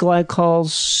 polyglycols,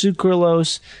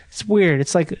 sucralose. It's weird.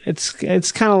 It's like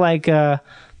it's kind of like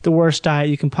the worst diet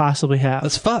you can possibly have.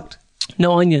 That's fucked.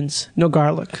 No onions, no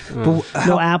garlic, But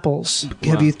no apples.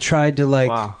 Have you tried to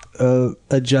like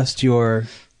adjust your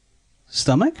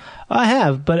stomach? I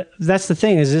have, but that's the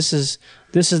thing is this is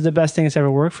the best thing that's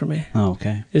ever worked for me. Oh,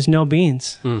 okay. Is no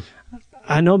beans.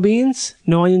 No beans,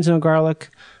 no onions, no garlic.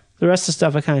 The rest of the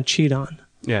stuff I kind of cheat on.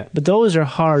 Yeah. But those are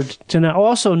hard to know.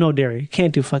 Also, no dairy.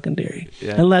 Can't do fucking dairy.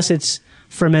 Yeah. Unless it's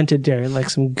fermented dairy,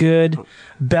 like some good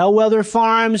Bellwether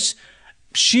Farms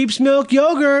sheep's milk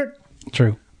yogurt.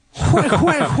 True.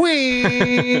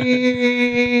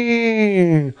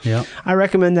 Yeah. I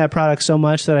recommend that product so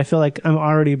much that I feel like I'm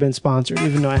already been sponsored,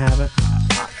 even though I haven't.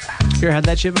 You ever had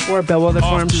that shit before? Bellwether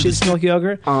Farms sheep's milk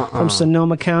yogurt from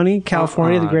Sonoma County,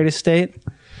 California, the greatest state.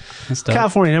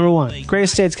 California, number one.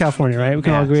 Greatest state's California, right? We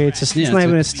can all agree. It's not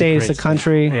even a state; it's a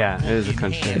country. Yeah, it is a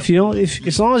country. If you don't,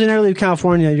 as long as you never leave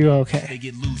California, you're okay.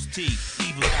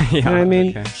 You know what I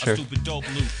mean? Okay, sure.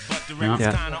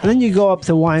 Yeah. And then you go up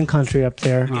to wine country up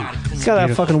there. It's got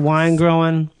that fucking wine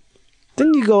growing.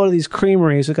 Then you go to these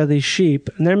creameries that got these sheep,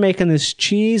 and they're making this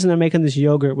cheese and they're making this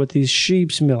yogurt with these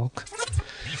sheep's milk.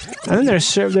 And then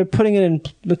they're putting it in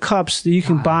the cups that you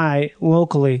can buy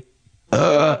locally.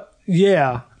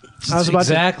 Yeah. I was supposed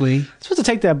to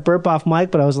take that burp off mic,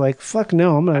 but I was like, fuck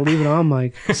no, I'm going to leave it on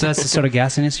mic. So that's the sort of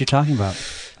gassiness you're talking about.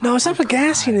 No, it's not for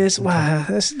gassiness. Wow,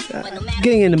 that's,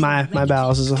 getting into my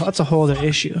bowels that's a whole other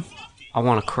issue. I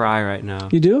want to cry right now.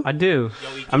 You do? I do.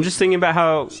 I'm just thinking about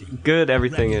how good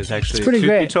everything is, actually. It's pretty Truth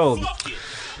great. be told,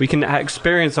 we can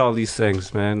experience all these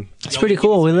things, man. It's pretty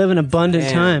cool. We live in abundant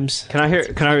times. Can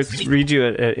I read you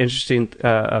an interesting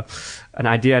an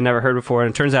idea I never heard before?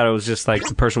 And it turns out it was just like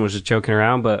the person was just joking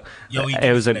around, but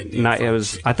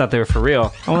I thought they were for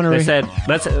real. They said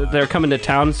they're coming to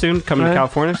town soon, coming to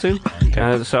California soon.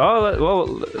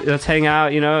 So let's hang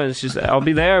out, you know. It's just I'll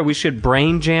be there. We should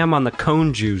brain jam on the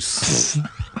cone juice.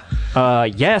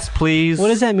 Yes, please. What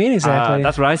does that mean exactly?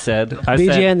 That's what I said.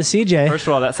 BJ and the CJ. First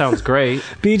of all, that sounds great.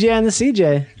 BJ and the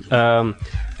CJ.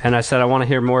 And I said, I want to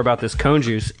hear more about this cone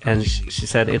juice. And she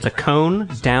said, it's a cone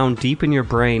down deep in your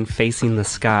brain facing the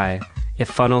sky. It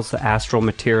funnels the astral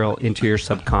material into your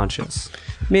subconscious.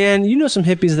 Man, you know some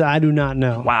hippies that I do not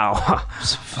know. Wow.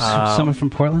 Someone from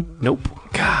Portland? Nope.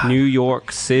 New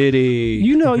York City.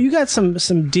 You know, you got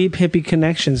some deep hippie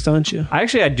connections, don't you? I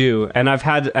do, and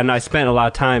I spent a lot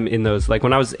of time in those. Like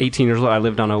when I was 18 years old, I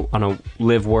lived on a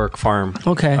live work farm.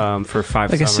 Okay. For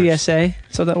 5 like summers. a CSA.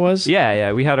 So that was.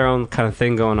 Yeah. We had our own kind of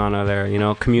thing going on over there. You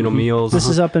know, communal meals. This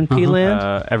is up in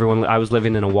P-land. Everyone. I was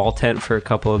living in a wall tent for a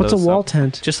couple of those. What's a wall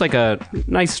tent? Just like a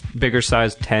nice, bigger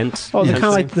sized tent. Oh, they're kind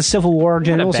of like the Civil War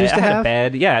generals used to have. I had a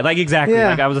bed. Yeah, like exactly. Yeah.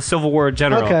 Like I was a Civil War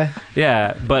general. Okay.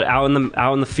 Yeah, but out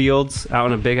in the fields, out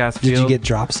in a big ass field. Did you get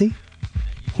dropsy?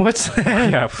 What's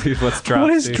that? Yeah, please. What's dropsy?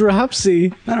 What is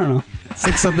dropsy? I don't know. It's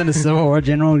like something a Civil War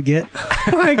general would get.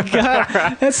 Oh my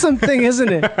God, that's something,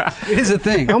 isn't it? It is a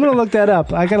thing. I'm gonna look that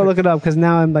up. I gotta look it up because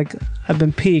now I've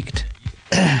been piqued.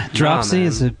 Dropsy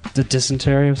is the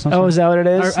dysentery or something. Oh, is that what it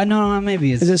is? No,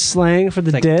 maybe it's. Is it slang for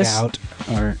the like dis? Gout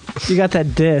or you got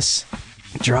that dis.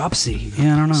 Dropsy.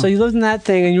 Yeah, I don't know. So you lived in that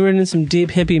thing and you were in some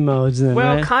deep hippie modes then,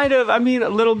 Well, right? kind of. I mean, a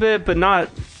little bit, but not.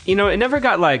 You know, it never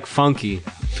got like funky.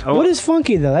 What is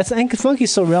funky though? I think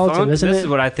funky's so relative, isn't it? This is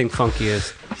what I think funky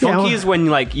is. Yeah, Funky is when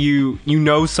like you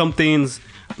know something's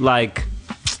like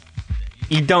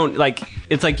you don't like.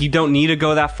 It's like you don't need to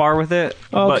go that far with it,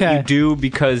 but you do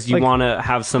because you want to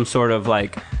have some sort of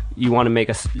like. You want to make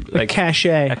a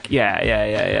cachet.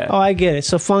 Yeah. Oh, I get it.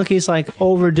 So funky's like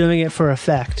overdoing it for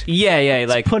effect. Yeah,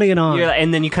 like putting it on.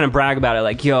 And then you kind of brag about it,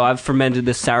 like, yo, I've fermented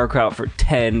this sauerkraut for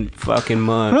 10 fucking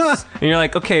months. And you're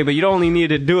like, okay, but you don't only need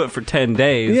to do it for 10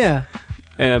 days. Yeah.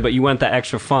 But you want that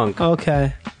extra funk.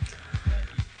 Okay.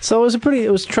 So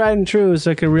it was tried and true. It was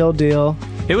like a real deal.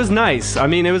 It was nice. I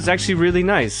mean, it was actually really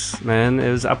nice, man. It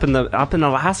was up in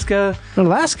Alaska.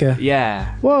 Alaska?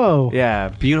 Yeah. Whoa. Yeah,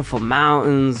 beautiful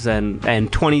mountains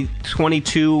and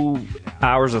 22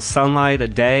 hours of sunlight a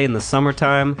day in the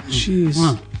summertime. Jeez.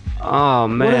 Oh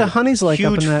man. What are the honeys like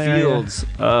Huge up in that fields.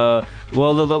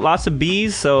 Well, lots of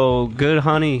bees, so good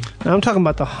honey. No, I'm talking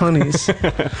about the honeys. I'm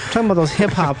talking about those hip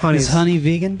hop honeys. Is honey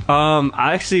vegan?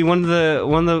 I actually one of the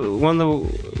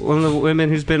women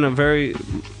who's been a very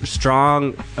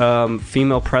strong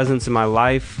female presence in my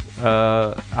life.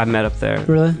 I met up there.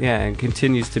 Really? Yeah, and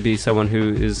continues to be someone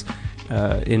who is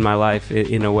in my life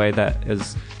in a way that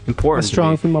is important. A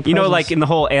strong female presence. You know, like in the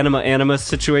whole animus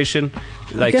situation.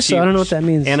 Like I guess so. I don't know what that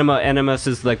means. Animus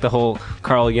is like the whole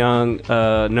Carl Jung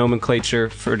nomenclature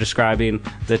for describing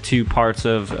the two parts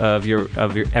of your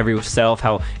every self.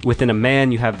 How within a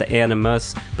man you have the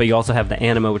animus, but you also have the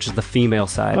anima, which is the female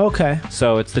side. Okay.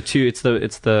 So it's the two. It's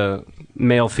the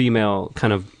male female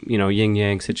kind of yin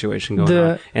yang situation going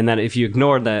on. And that if you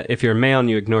ignore that, if you're a male and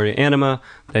you ignore your anima,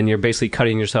 then you're basically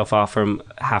cutting yourself off from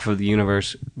half of the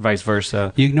universe. Vice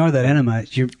versa. You ignore that anima,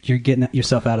 you're getting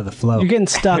yourself out of the flow. You're getting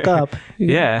stuck up.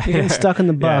 Yeah. You're getting stuck in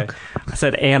the buck. Yeah. I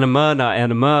said anima, not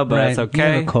anima, but that's okay. You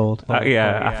have a cold.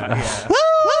 Yeah.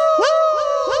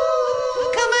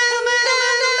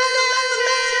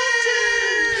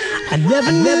 I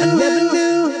never knew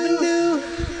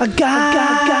a guy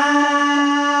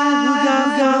who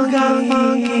got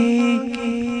funky.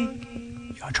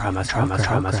 Yo, try my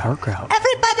sauerkraut.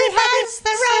 Everybody has the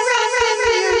right.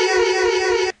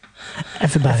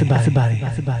 Everybody.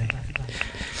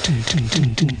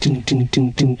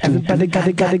 Everybody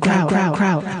got a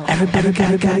crowd. Everybody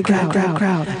got a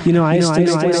crowd. You know, I used to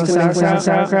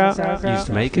sauerkraut. You used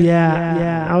to make it?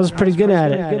 Yeah. I was pretty good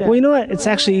at it. Well, you know what? It's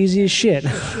actually easy as shit.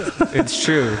 It's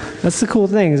true. That's the cool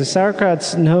thing. Is the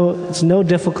sauerkraut's no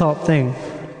difficult thing.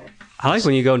 I like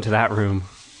when you go into that room.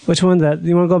 Which one? That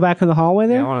you want to go back in the hallway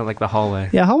there? Yeah, I want to like the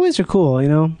hallway. Yeah, hallways are cool. You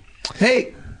know.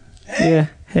 Hey. Yeah.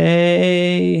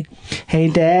 Hey,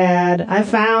 Dad, I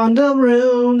found a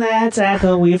room that's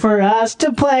echoey for us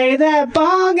to play that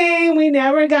ball game we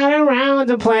never got around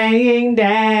to playing,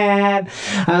 Dad.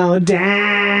 Oh,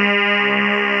 Dad.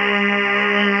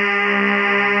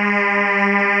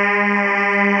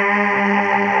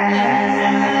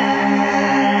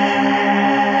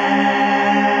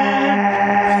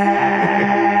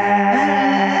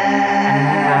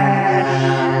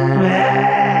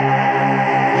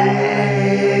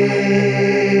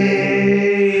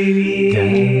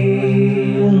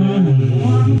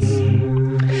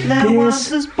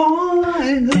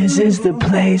 This is the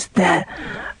place that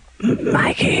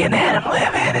Mikey and Adam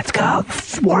live in. It's called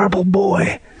Warble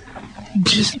Boy.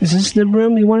 Is this the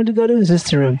room you wanted to go to? Is this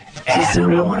the room?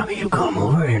 One of you come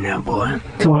over here now, boy.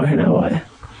 Come over here now, boy.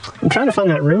 I'm trying to find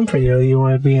that room for you. You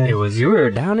want to be in? It was you were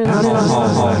down in the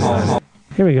hall.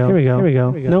 Here we go.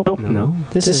 Nope. No.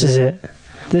 This is it.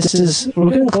 We're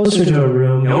getting closer to a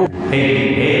room. Nope.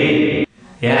 Hey.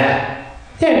 Yeah.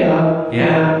 There you go.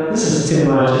 Yeah. This is too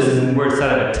much. We're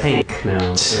inside of a tank now.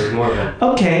 There's more of it.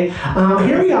 Okay,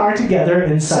 here we are together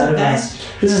inside of us.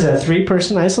 This is a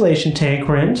 3-person isolation tank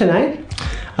we're in tonight.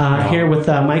 Here with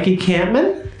Mikey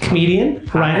Campman, comedian,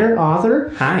 writer,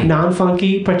 author,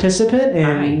 non-funky participant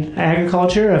in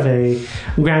agriculture of a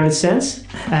grounded sense.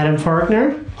 Adam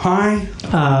Faulkner. Hi.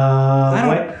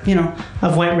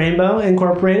 Of White Rainbow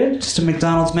Incorporated. Just a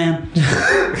McDonald's man.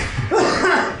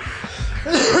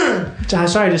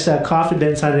 Sorry, I just coughed a bit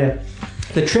inside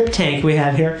the trip tank we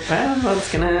have here.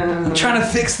 I'm trying to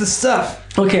fix the stuff.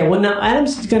 Okay, well now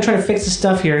Adam's gonna try to fix the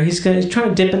stuff here. He's trying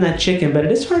to dip in that chicken, but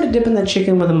it is hard to dip in that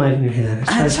chicken with a mic in your hand.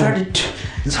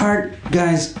 It's hard,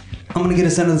 guys. I'm gonna get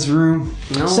us out of this room.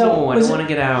 No, I don't want to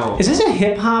get out. Is this a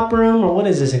hip hop room or what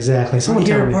is this exactly? Someone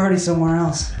hear tell a me. party somewhere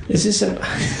else. Is this a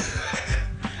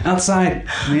outside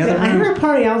in the other room? I hear a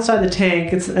party outside the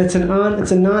tank. It's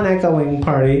a non-echoing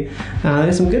party.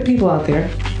 There's some good people out there.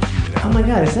 Oh my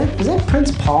God, is that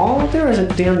Prince Paul out there or is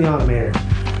it Dan the Automator?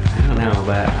 I don't know,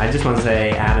 but I just want to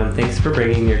say, Adam, thanks for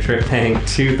bringing your trip tank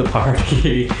to the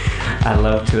party. I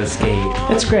love to escape.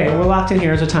 It's great. We're locked in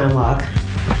here as a time lock.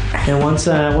 And once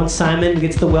Simon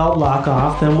gets the weld lock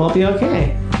off, then we'll be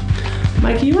okay.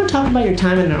 Mikey, you want to talk about your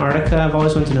time in Antarctica? I've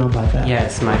always wanted to know about that.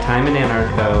 Yes, my time in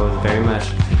Antarctica was very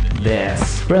much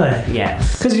this. Really?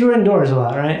 Yes. Because you were indoors a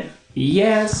lot, right?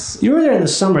 Yes. You were there in the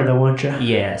summer, though, weren't you?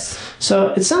 Yes.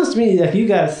 So it sounds to me like you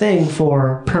got a thing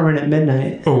for permanent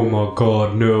midnight. Oh my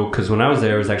God, no! Because when I was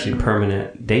there, it was actually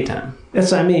permanent daytime.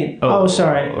 That's what I mean. Oh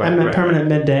sorry, I meant permanent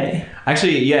midday.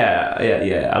 Actually,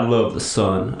 yeah. I love the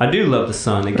sun. I do love the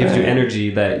sun. It gives you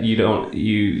energy that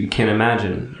you can't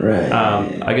imagine. Right.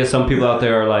 I guess some people out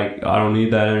there are like, I don't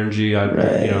need that energy. I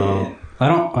don't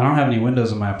have any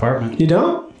windows in my apartment. You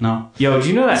don't? No. Yo, did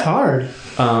you know that? It's hard.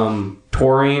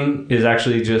 Taurine is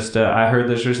actually just. I heard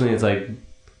this recently. It's like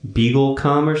beagle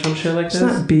cum or some shit like this.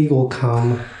 It's not beagle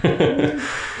cum.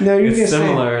 No, you're it's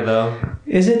similar though.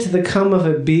 Is it to the cum of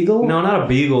a beagle? No, not a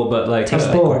beagle, but like a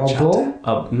bull. A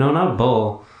bull? No, not a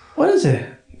bull. What is it?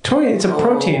 Taurine. It's a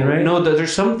protein, right? No,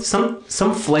 there's some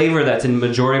flavor that's in the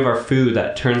majority of our food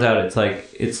that turns out it's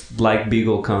like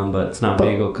beagle cum, but it's not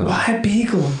beagle cum. Why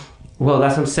beagle? Well,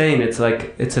 that's what I'm saying. It's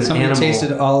like it's an Somebody animal.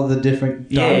 tasted all of the different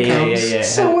dog cums. Yeah.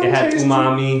 It had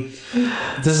umami.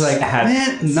 This is like,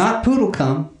 man, not poodle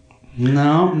cum.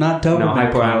 No, not Doberman. No,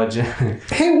 hypoallergenic.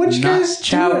 Hey, what you guys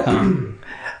chow cum.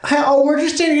 Hey, we're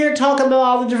just in here talking about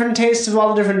all the different tastes of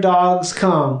all the different dogs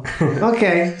cum.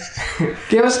 Okay.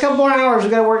 Give us a couple more hours.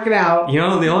 We got to work it out. You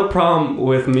know, the only problem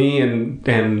with me and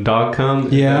dog cum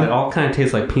is that it all kind of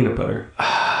tastes like peanut butter.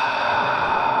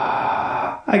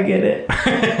 I get it.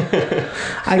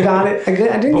 I got it. I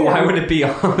didn't. But why would it be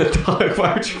on the dog?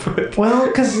 Why would you put it? Well,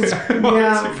 because it's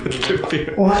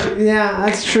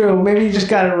that's true. Maybe you just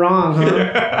got it wrong,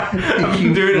 huh? I've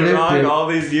been doing it wrong all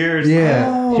these years. Yeah.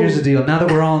 Oh. Here's the deal. Now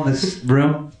that we're all in this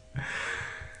room,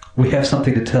 we have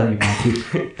something to tell you,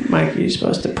 Mikey. Mikey, you're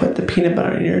supposed to put the peanut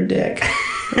butter in your dick.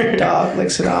 The dog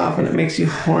licks it off, and it makes you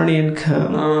horny and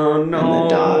cum. Oh no! And the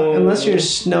dog, unless you're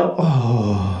snow.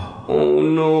 Oh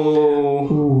no!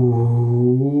 Ooh.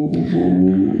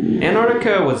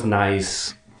 Antarctica was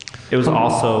nice. It was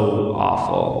also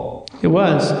awful. It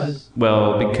was.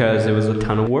 Well, because it was a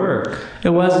ton of work. It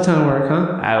was a ton of work,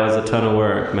 huh? I was a ton of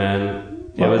work,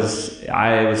 man. I was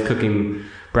cooking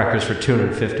breakfast for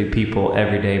 250 people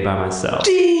every day by myself.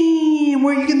 Damn,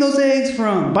 where are you getting those eggs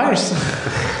from? By yourself.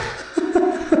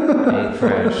 Ain't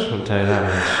fresh, I'll tell you that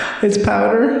much. It's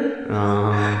powder?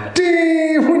 Damn,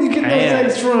 where are you getting those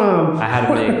eggs from? I had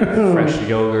to make fresh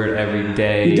yogurt every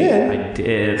day. You did? I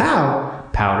did. How?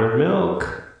 Powdered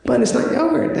milk. But it's not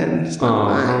yogurt then. It's not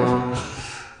alive.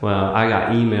 Well, I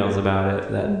got emails about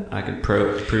it that I could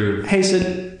prove. Hey, so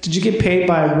did you get paid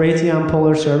by Raytheon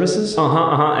Polar Services?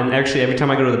 And actually, every time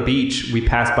I go to the beach, we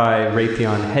pass by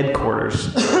Raytheon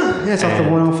headquarters. Yeah, it's off the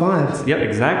 105. Yep,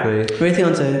 exactly.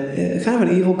 Raytheon's a kind of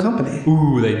an evil company.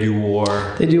 Ooh, they do war.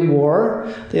 They do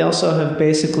war. They also have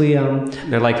basically...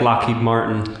 they're like Lockheed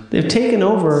Martin. They've taken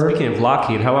over... Speaking of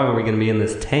Lockheed, how long are we going to be in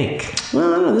this tank?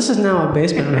 Well, I don't know. This is now a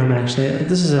basement room, actually.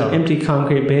 This is an empty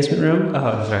concrete basement room.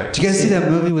 Oh, that's right. Did you guys see that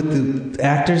movie with the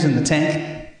actors in the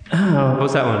tank? Oh. What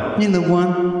was that one? I mean, the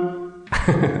one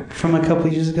from a couple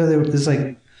of years ago. There was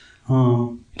like...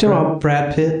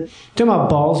 Brad Pitt. Talking about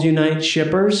Balls Unite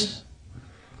Shippers?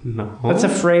 No. That's a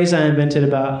phrase I invented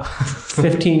about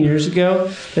 15 years ago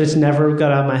that it's never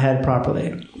got out of my head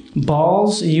properly.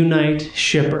 Balls Unite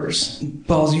Shippers.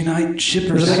 Balls Unite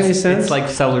Shippers. Does that make any sense? It's like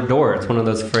cellar door. It's one of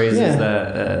those phrases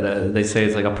that they say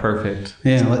is like a perfect.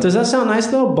 Yeah. Does that sound nice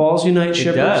though? Balls Unite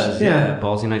Shippers? It does. Yeah.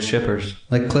 Balls Unite Shippers.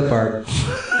 Like clip art.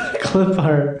 Clip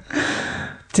art.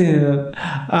 Dude.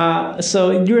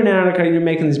 So you're in Antarctica, you're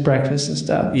making these breakfasts and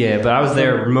stuff. Yeah, but I was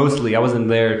there mostly. I wasn't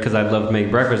there because I loved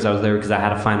making breakfast. I was there because I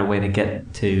had to find a way to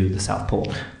get to the South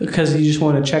Pole. Because you just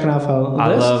want to check it off a list?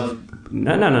 I love...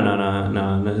 No.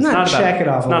 It's not check it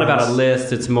off. It's not about a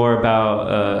list. It's more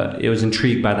about... it was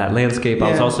intrigued by that landscape. Yeah.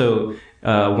 I was also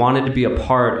wanted to be a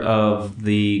part of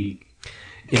the...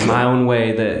 In my own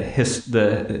way, the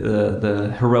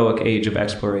heroic age of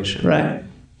exploration. Right.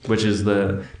 Which is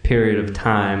the period of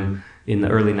time in the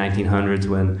early 1900s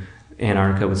when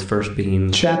Antarctica was first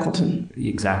being... Shackleton.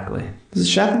 Exactly. Is it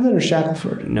Shackleton or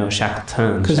Shackelford? No,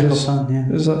 Shackleton.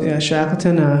 Shackleton, yeah.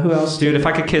 Shackleton. Who else? Dude, if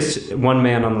I could kiss one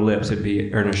man on the lips, it'd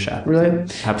be Ernest Shackleton. Really?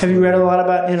 Absolutely. Have you read a lot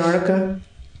about Antarctica?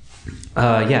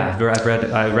 Yeah,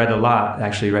 I read a lot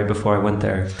actually right before I went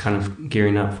there, kind of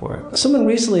gearing up for it. Someone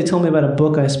recently told me about a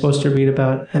book I was supposed to read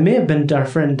about. It may have been our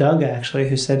friend Doug actually,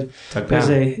 who said there's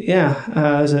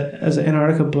an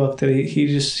Antarctica book that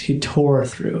he tore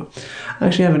through. I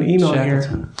actually have an email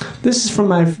here. This is from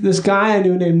this guy I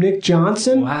knew named Nick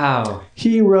Johnson. Wow.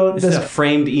 He wrote this is a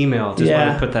framed email. Just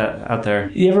want to put that out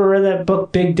there. You ever read that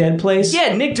book Big Dead Place?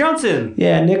 Yeah, Nick Johnson.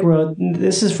 Yeah, Nick wrote.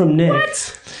 This is from Nick.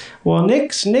 What? Well,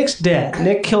 Nick's dead.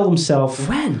 Nick killed himself.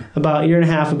 When? About a year and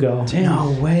a half ago. No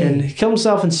way. And he killed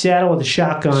himself in Seattle with a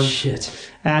shotgun.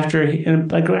 Shit. After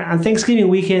on Thanksgiving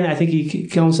weekend, I think he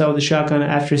killed himself with a shotgun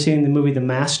after seeing the movie The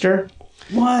Master.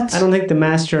 What? I don't think The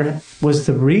Master was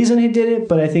the reason he did it,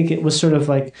 but I think it was sort of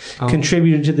like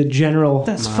contributed to the general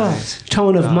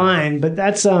tone of mind. But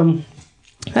that's the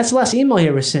last email he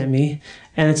ever sent me,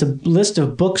 and it's a list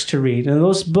of books to read. And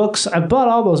those books, I bought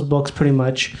all those books pretty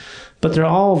much. But they're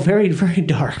all very, very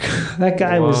dark. That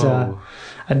guy was a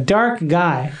dark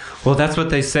guy. Well, that's what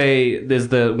they say is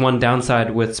the one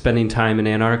downside with spending time in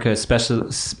Antarctica,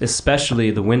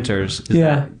 especially the winters.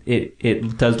 Yeah.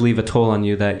 It does leave a toll on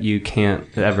you that you can't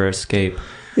ever escape.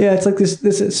 Yeah, it's like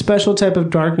this special type of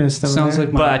darkness. Sounds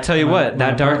like but I tell you what,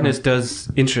 that darkness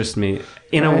does interest me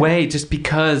in a way, just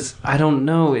because I don't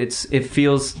know. It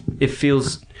feels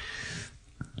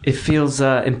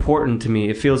important to me.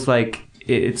 It feels like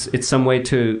it's some way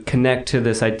to connect to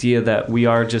this idea that we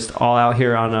are just all out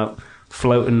here on a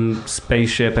floating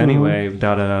spaceship anyway,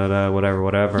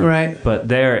 whatever. Right. But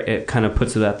there, it kind of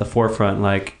puts it at the forefront,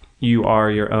 like you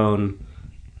are your own.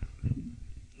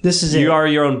 You are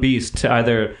your own beast to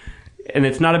either, and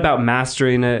it's not about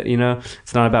mastering it.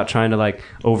 It's not about trying to like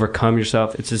overcome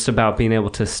yourself. It's just about being able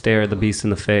to stare the beast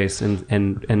in the face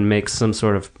and make some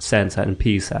sort of sense and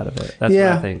peace out of it. That's what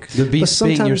I think. The beast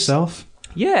being yourself.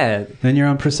 Yeah. And your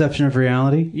own perception of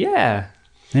reality. Yeah.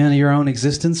 And your own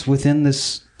existence within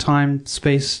this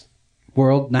time-space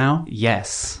world now.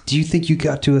 Yes. Do you think you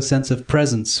got to a sense of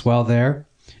presence while there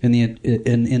in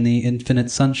the infinite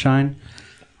sunshine?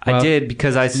 I did,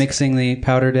 because I mixing the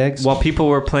powdered eggs while people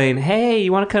were playing. Hey,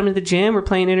 you want to come to the gym? We're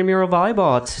playing intramural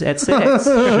volleyball at 6.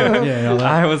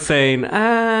 I was saying,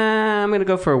 I'm going to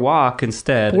go for a walk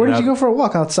instead. Where did you go for a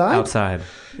walk? Outside? Outside.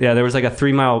 Yeah, there was like a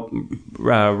 3-mile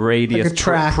radius like a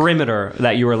track. perimeter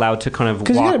that you were allowed to kind of walk.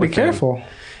 Because you got to be careful.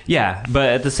 Yeah, but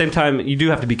at the same time, you do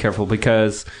have to be careful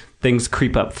because things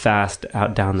creep up fast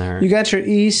out down there. You got your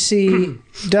ECW.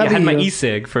 Yeah, I had my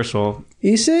e-cig, first of all.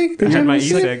 E-cig? I had my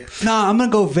e-cig. No, I'm going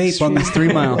to go vape on this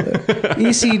 3 mile.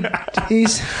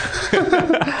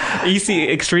 EC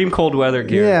Extreme Cold Weather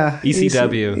Gear. Yeah.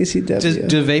 ECW. ECW.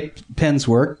 Do vape pens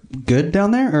work good down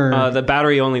there? Or? The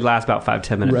battery only lasts about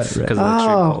 5-10 minutes because of the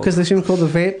extreme cold. Because the extreme cold, the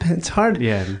vape, it's hard.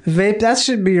 Yeah. Vape, that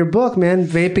should be your book, man.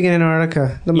 Vaping in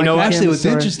Antarctica. Actually, what's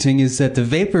interesting is that the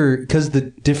vapor, because the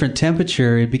different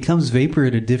temperature, it becomes vapor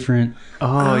at a different...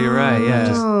 Oh, you're right.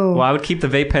 Yeah. Well, I would keep the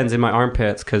vape pens in my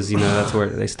armpits because, that's where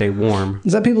they stay warm.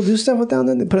 Is that people do stuff with down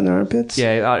there? They put it in their armpits?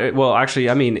 Yeah. Well, actually,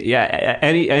 I mean, yeah.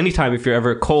 Anytime if you're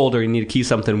ever cold or you need to keep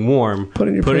something warm, put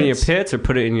it in your pits or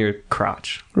put it in your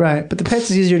crotch. Right. But the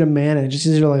pits is easier to manage. It's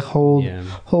easier to like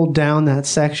hold down that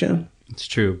section. It's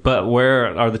true. But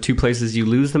where are the two places you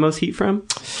lose the most heat from?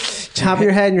 Top of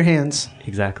your head and your hands.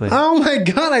 Exactly. Oh my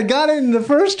God, I got it in the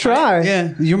first try.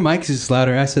 Yeah, your mic is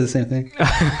louder. I said the same thing.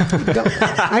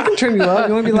 I can turn you up.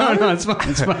 You want to be louder? No, it's fine.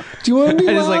 It's fine. Do you want to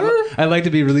be louder? I like to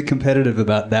be really competitive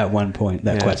about that one point,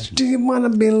 that question. Do you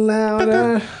want to be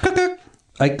louder?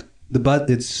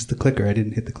 It's just the clicker. I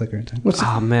didn't hit the clicker in time.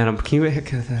 Man, can you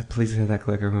please hit that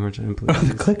clicker one more time, please? Oh,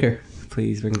 the clicker.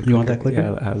 Please bring the clicker. You want that clicker?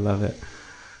 Yeah, I love it.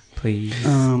 Please.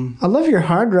 I love your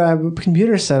hard drive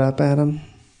computer setup, Adam.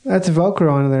 That's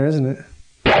Velcro on there, isn't it?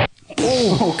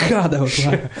 Oh God, that was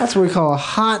loud. That's what we call a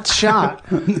hot shot.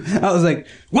 I was like,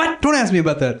 "What? Don't ask me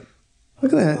about that."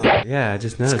 Look at that. Yeah, I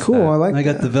just noticed. It's cool. That. I like. I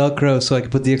got the Velcro, so I could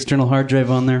put the external hard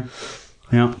drive on there.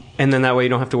 Yeah. And then that way you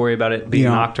don't have to worry about it being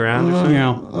knocked around or something?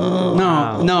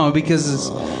 Yeah. No, because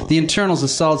the internal's a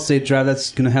solid state drive.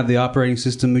 That's going to have the operating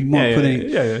system. You won't put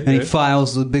any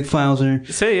files, the big files in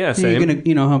there. You're going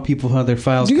to, how people have their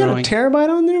files You growing. got a terabyte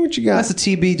on there? What you got? That's a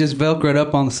TB just velcroed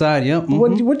up on the side. Yep.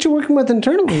 Mm-hmm. What you working with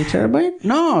internally? A terabyte?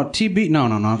 No, TB. No,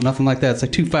 nothing like that. It's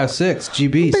like 256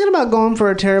 GBs. I'm thinking about going for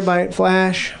a terabyte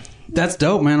flash. That's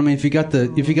dope, man. I mean, if you got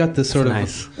the sort of,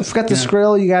 nice. If you got the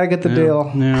Skrill, you got to get the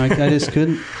deal. No, I just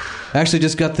couldn't. I actually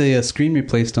just got the screen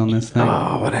replaced on this thing.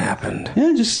 Oh, what happened?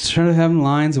 Yeah, just started having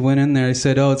lines. I went in there. They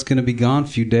said, "Oh, it's going to be gone a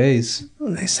few days."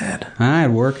 What they said? I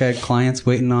had work. I had clients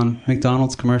waiting on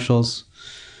McDonald's commercials,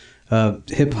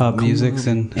 hip hop musics,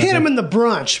 and hit him in the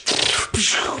brunch.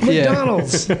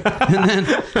 McDonald's. and then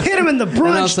hit him in the brunch.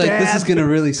 And I was like, Dad. "This is going to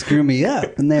really screw me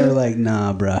up." And they were like,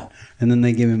 "Nah, bruh." And then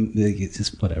they give him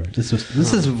just whatever. This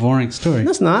is a boring story.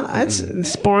 That's not.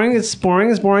 It's boring. It's boring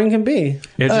as boring can be.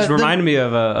 It just reminded me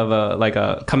of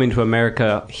a Coming to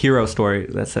America hero story.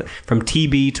 That's it. From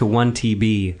TB to 1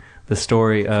 TB. The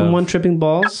story of from one tripping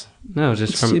balls. No,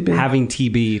 just from TB? Having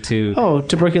TB to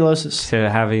tuberculosis to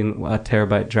having a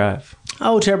terabyte drive.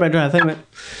 Oh, terabyte drive. I think I meant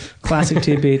classic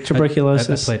TB,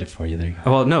 tuberculosis. I played it for you. There you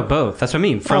go. Well, no, both. That's what I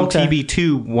mean. From TB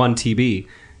to 1 TB.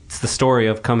 It's the story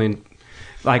of coming.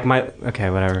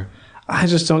 Whatever. I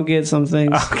just don't get some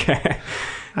things. Okay.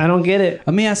 I don't get it.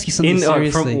 Let me ask you something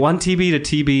seriously. From 1 TB to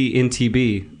TB in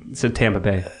TB, it's in Tampa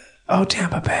Bay. Oh,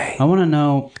 Tampa Bay. I want to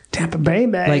know. Tampa Bay,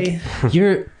 Bay. Like,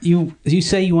 you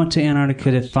say you went to Antarctica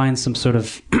to find some sort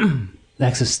of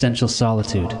existential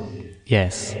solitude.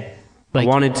 Yes. I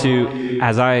wanted to,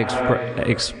 as I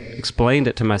explained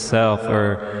it to myself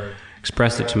or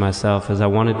expressed it to myself, as I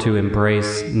wanted to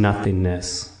embrace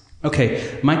nothingness.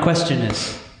 Okay, my question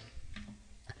is,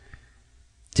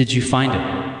 did you find it?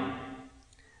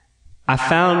 I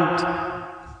found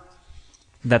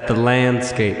that the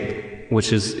landscape,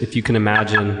 which is, if you can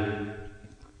imagine...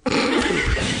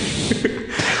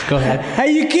 Go ahead.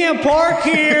 Hey, you can't park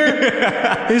here.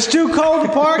 It's too cold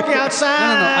to park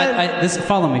outside. No.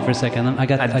 Follow me for a second. I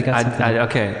got something.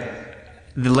 Okay.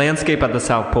 The landscape at the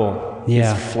South Pole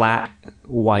is flat,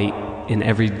 white in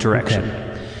every direction.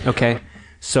 Okay?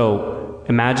 So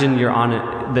imagine you're on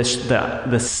the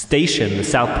station, the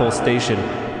South Pole Station.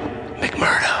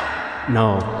 McMurdo.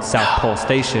 No, South Pole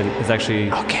Station is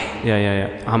actually... Okay.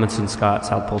 Yeah. Amundsen Scott,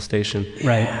 South Pole Station.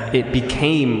 Right. It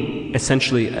became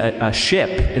essentially a ship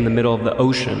in the middle of the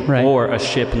ocean or a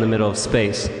ship in the middle of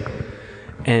space.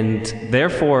 And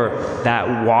therefore,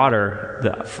 that water,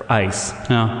 the ice,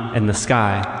 and the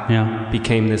sky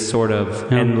became this sort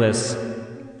of endless...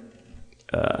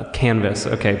 canvas.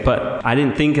 Okay, but I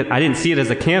didn't see it as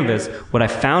a canvas. What I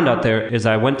found out there is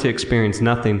I went to experience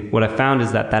nothing. What I found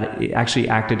is that it actually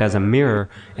acted as a mirror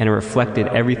and it reflected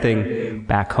everything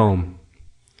back home.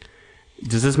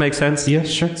 Does this make sense? Yeah,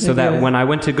 sure. So that when I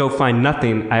went to go find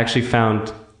nothing, I actually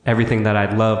found everything that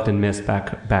I'd loved and missed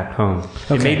back home.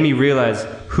 Okay. It made me realize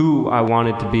who I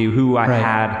wanted to be, who I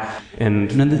had,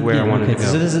 and where I wanted to go.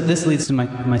 So this leads to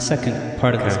my second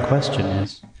part of this question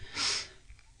is,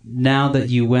 now that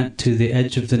you went to the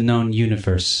edge of the known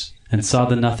universe and saw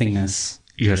the nothingness,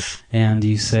 yes, and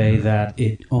you say that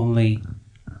it only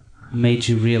made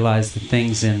you realize the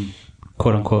things in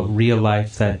quote-unquote real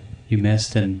life that you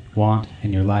missed and want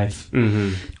in your life.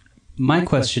 Mm-hmm. My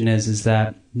question is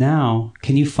that now,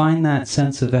 can you find that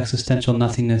sense of existential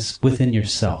nothingness within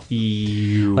yourself?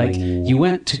 Like, you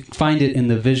went to find it in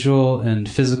the visual and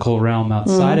physical realm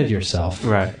outside of yourself.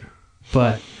 Right.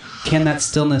 But can that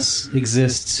stillness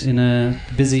exist in a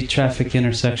busy traffic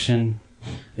intersection,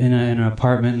 in an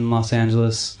apartment in Los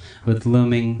Angeles with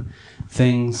looming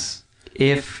things?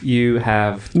 If you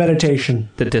have meditation,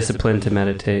 the discipline to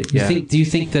meditate, Do you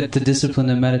think that the discipline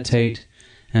to meditate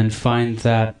and find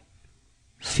that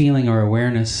feeling or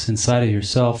awareness inside of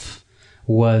yourself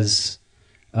was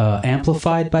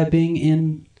amplified by being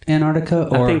in Antarctica,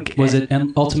 or was it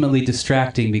ultimately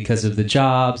distracting because of the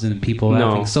jobs and people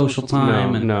having social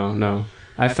time? No.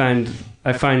 I find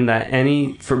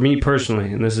that for me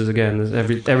personally, and this is again,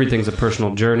 everything's a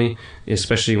personal journey,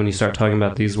 especially when you start talking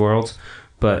about these worlds.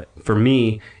 But for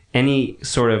me, any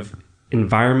sort of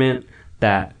environment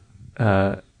that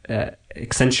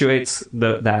accentuates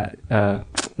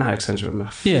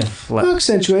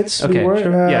accentuates. Okay.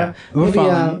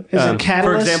 Is it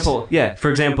catalyst? For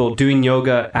example, doing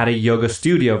yoga at a yoga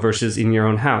studio versus in your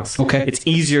own house. Okay. It's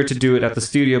easier to do it at the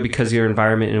studio because your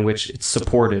environment in which it's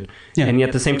supported. Yeah. And yet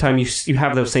at the same time, you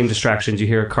have those same distractions. You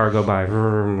hear a car go by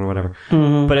or whatever.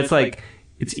 Mm-hmm. But it's like,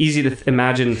 it's easy to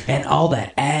imagine. And all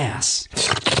that ass.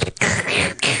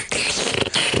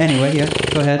 Anyway,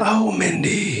 go ahead. Oh,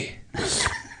 Mindy.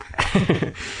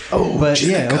 But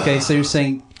yeah, okay. So you're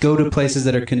saying go to places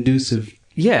that are conducive.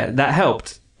 Yeah, that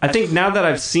helped. I think now that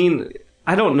I've seen,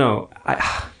 I don't know.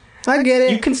 I get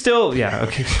it. You can still, yeah,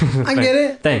 okay. I get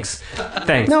it. Thanks.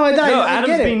 No, I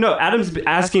get it. Adam's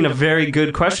asking a very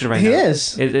good question right now. He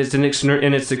is.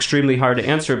 And it's extremely hard to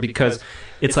answer because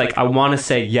it's like I want to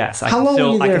say yes. How long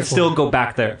were you there I can for? still go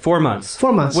back there. 4 months.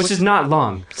 4 months, which is not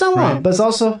long. It's not long, but it's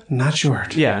also not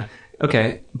short. Yeah.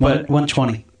 Okay. But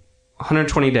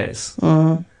 120 days.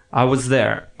 I was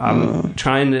there. I'm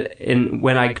trying to, and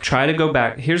when I try to go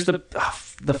back, here's the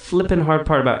flipping hard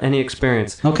part about any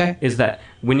experience. Okay. Is that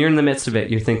when you're in the midst of it,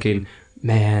 you're thinking,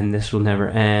 man, this will never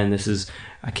end.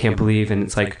 I can't believe, and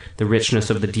it's like the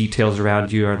richness of the details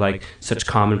around you are like such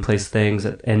commonplace things,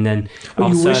 and then all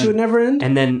of a sudden, wish it would never end.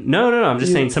 And then no, I'm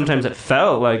just saying sometimes it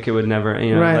felt like it would never,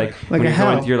 right. like when a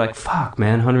hell. you're like, fuck,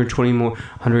 man, 120 more,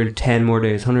 110 more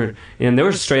days, 100, and there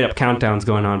were straight up countdowns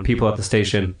going on. People at the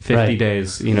station, 50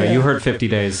 days. You heard 50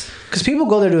 days because people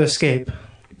go there to escape.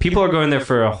 People are going there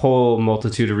for a whole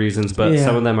multitude of reasons, but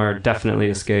some of them are definitely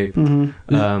escape.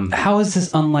 Mm-hmm. How is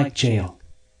this unlike jail?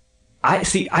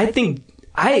 Minus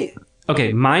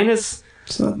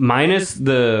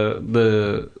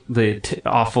the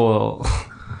awful.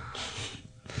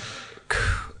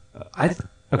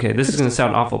 This is going to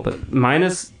sound awful, but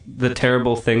minus the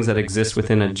terrible things that exist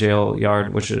within a jail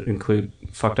yard, which include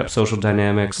fucked up social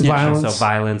dynamics,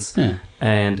 violence,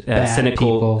 and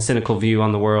cynical view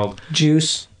on the world.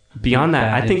 Juice. Beyond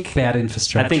that, I think bad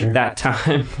infrastructure. I think that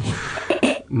time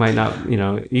might not.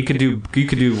 You could do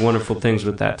wonderful things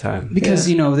with that time because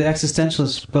the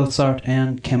existentialists, both Sartre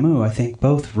and Camus, I think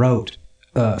both wrote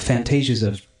fantasias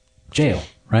of jail,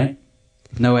 right?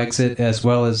 No Exit, as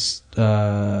well as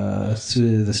the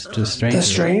Stranger. The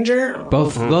Stranger.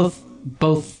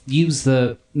 Both use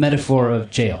the metaphor of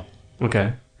jail.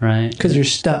 Okay, right? Because you're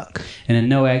stuck. And in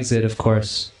No Exit, of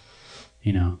course,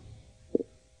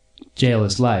 jail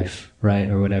is life, right,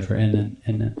 or whatever. And then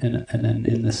in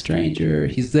The Stranger,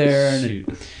 he's there,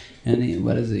 and he,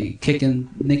 what is he, kicking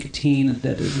nicotine, and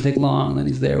that doesn't take long. Then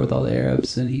he's there with all the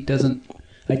Arabs, and he doesn't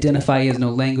identify. He has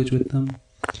no language with them.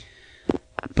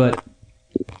 But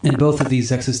in both of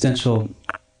these existential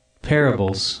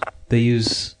parables, they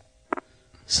use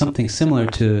something similar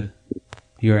to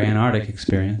your Antarctic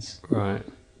experience, right?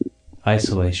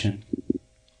 Isolation.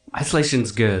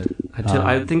 Isolation's good.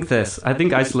 I think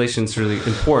isolation's really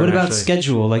important. What about actually.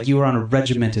 Schedule? Like you were on a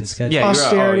regimented schedule. Yeah,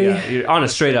 austerity. You're on a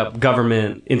straight up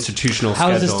government institutional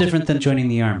schedule. How is this different than joining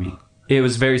the army? It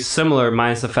was very similar,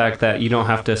 minus the fact that you don't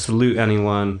have to salute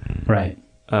anyone. Right.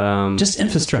 Just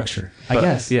infrastructure, I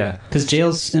guess. Yeah. Because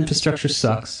jail's infrastructure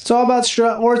sucks. It's all about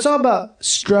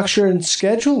structure and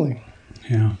scheduling.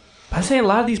 Yeah. I say a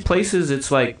lot of these places,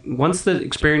 it's like once the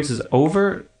experience is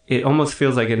over, it almost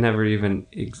feels like it never even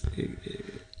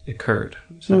occurred.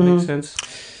 Does that make sense?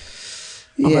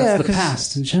 Well, that's the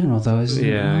past in general, though, isn't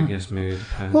it? Yeah, I guess maybe the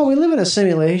past. Well, we live in a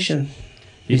simulation.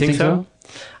 You think so?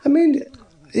 I mean,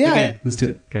 yeah. Okay, let's do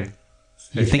it. Okay.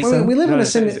 You think so? We live in a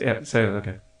simulation. Yeah, so,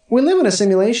 okay. We live in a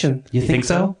simulation. You think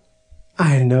so?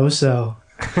 I know so.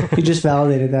 You just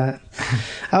validated that.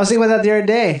 I was thinking about that the other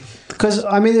day. Because,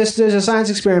 I mean, there's a science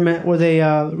experiment where they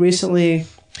recently...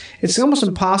 It's almost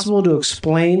impossible to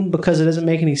explain because it doesn't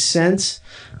make any sense,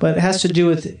 but it has to do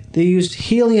with... They used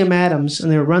helium atoms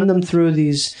and they run them through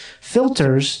these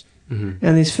filters,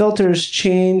 and these filters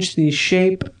change the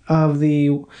shape of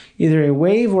either a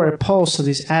wave or a pulse of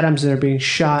these atoms that are being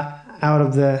shot out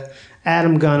of the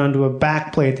atom gun onto a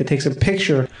backplate that takes a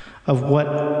picture of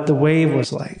what the wave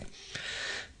was like.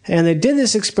 And they did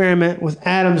this experiment with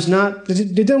atoms,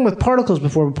 they've done them with particles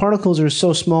before, but particles are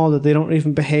so small that they don't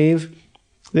even behave.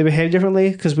 They behave differently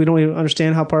because we don't even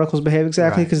understand how particles behave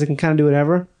exactly because they can kind of do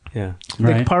whatever. Yeah.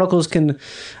 Like particles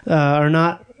are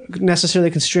not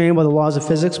necessarily constrained by the laws of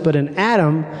physics, but an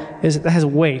atom has a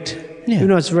weight. Yeah. Even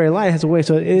though it's very light, it has a weight.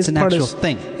 So it's an actual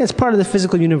thing. It's part of the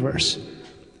physical universe.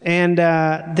 And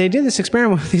they did this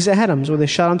experiment with these atoms where they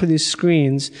shot them through these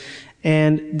screens,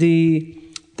 and they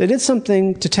did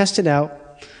something to test it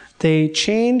out. They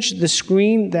changed the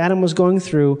screen the atom was going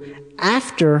through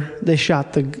after they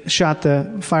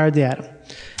fired the atom.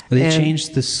 They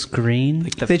changed the screen.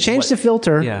 They changed the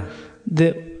filter. Yeah.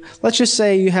 Let's just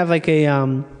say you have like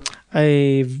a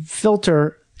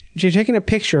filter. You're taking a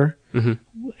picture,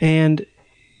 and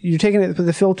you're taking it with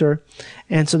the filter,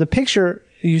 and so the picture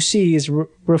you see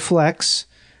reflects.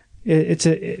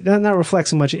 Not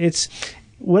reflects so much. It's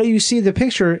what you see. The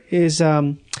picture is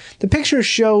the picture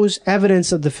shows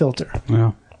evidence of the filter.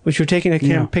 Yeah. Which you're taking a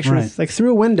picture with, like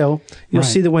through a window, you'll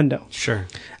see the window. Sure.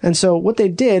 And so what they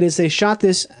did is they shot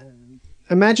this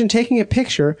imagine taking a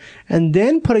picture and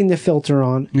then putting the filter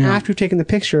on after you've taken the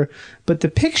picture, but the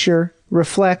picture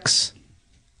looks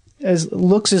as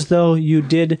though you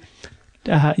did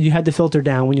you had the filter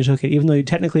down when you took it, even though you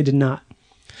technically did not.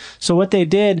 So what they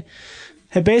did,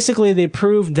 they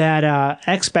proved that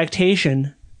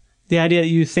expectation, the idea that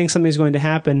you think something's going to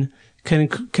happen,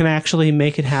 can actually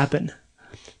make it happen.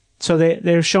 So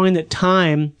they're showing that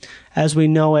time, as we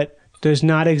know it, does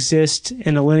not exist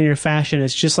in a linear fashion.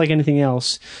 It's just like anything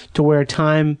else, to where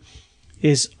time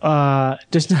is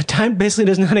time basically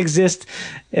does not exist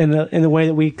in the way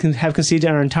that we have conceived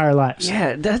in our entire lives.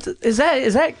 Yeah, is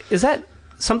that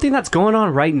something that's going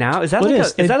on right now? Is that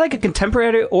is that like a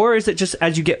contemporary, or is it just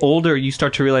as you get older you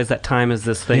start to realize that time is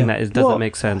this thing that doesn't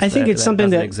make sense? I think it's something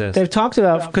that they've talked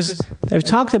about, because they've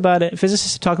talked about it.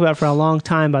 Physicists have talked about it for a long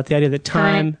time, about the idea that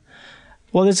time.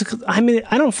 Well,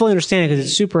 I don't fully understand it because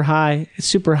it's super high. It's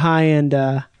super high end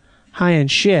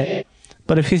shit.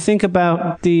 But if you think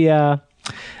about the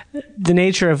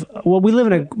nature of, well,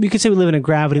 we could say we live in a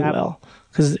gravity well,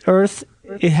 because Earth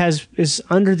is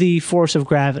under the force of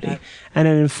gravity, and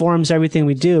it informs everything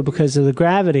we do because of the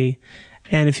gravity.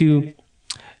 And if you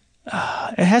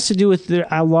it has to do with the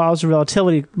laws of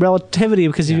relativity,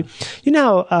 because you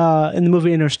know in the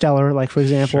movie Interstellar, like, for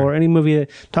example, or any movie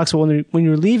that talks about when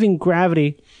you're leaving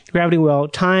gravity well,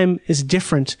 time is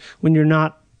different when you're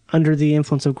not under the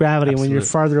influence of gravity. Absolutely. When you're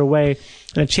farther away,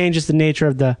 and it changes the nature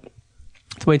of the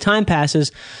way time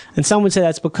passes. And some would say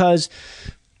that's because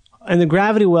in the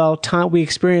gravity well, we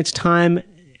experience time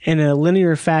in a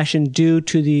linear fashion due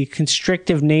to the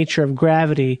constrictive nature of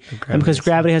gravity, and because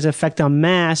gravity has an effect on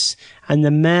mass, and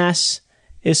the mass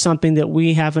is something that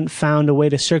we haven't found a way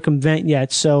to circumvent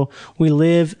yet. So we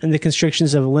live in the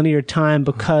constrictions of linear time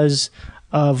because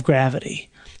of gravity.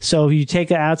 So if you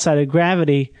take it outside of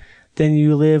gravity, then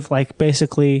you live like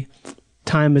basically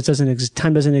time doesn't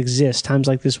exist. Time's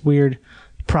like this weird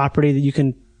property that you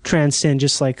can transcend,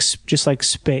 just like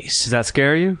space. Does that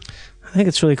scare you? I think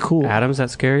it's really cool. Adam, does that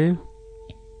scare you?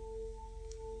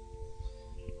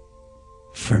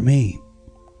 For me,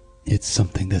 it's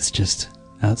something that's just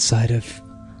outside of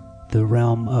the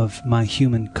realm of my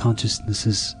human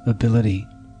consciousness's ability.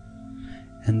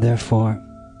 And therefore,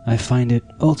 I find it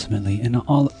ultimately, in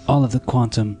all of the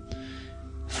quantum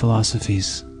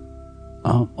philosophies,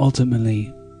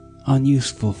 ultimately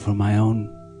unuseful for my own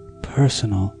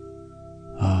personal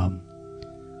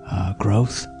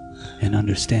growth and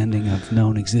understanding of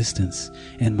known existence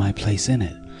and my place in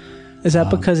it. Is that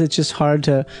because it's just hard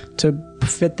to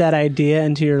fit that idea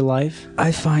into your life?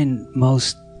 I find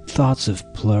most thoughts of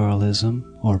pluralism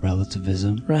or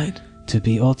relativism to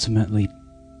be ultimately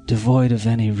devoid of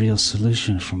any real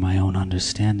solution for my own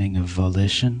understanding of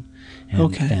volition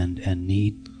and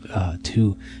need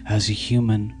to, as a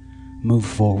human, move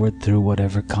forward through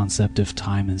whatever concept of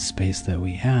time and space that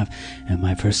we have. And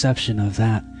my perception of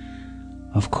that,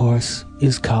 of course,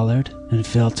 is colored and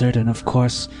filtered, and of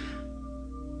course,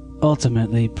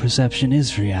 ultimately, perception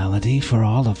is reality for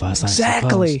all of us, I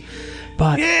suppose.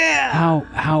 But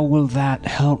how will that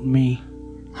help me?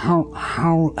 How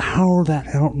will that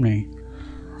help me?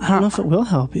 I don't know if it will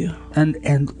help you.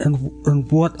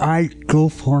 And what I go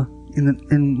for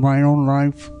in my own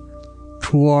life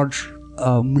towards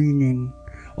meaning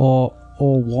or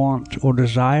want or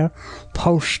desire,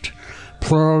 post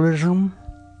pluralism,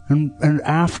 and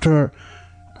after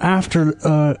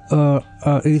either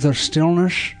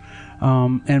stillness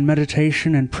and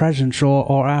meditation and presence,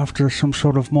 or after some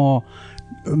sort of more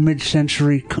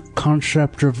mid-century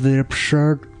concept of the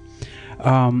absurd,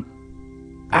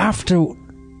 after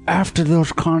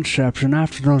those concepts and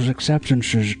after those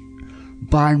acceptances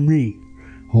by me,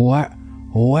 what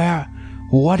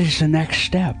is the next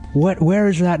step? Where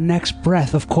is that next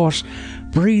breath? Of course,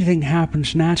 breathing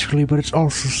happens naturally, but it's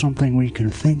also something we can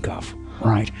think of,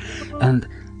 right? And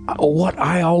what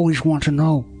I always want to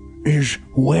know is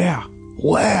where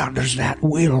does that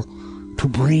will to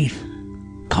breathe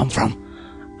come from?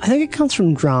 I think it comes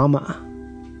from drama.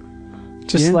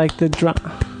 Just like the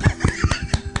drama.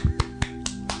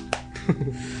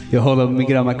 Yo, hold up, let me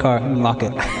get out of my car and lock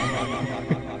it.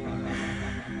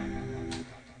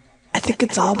 I think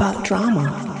it's all about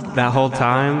drama. That whole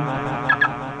time,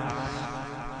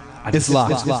 it's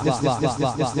locked.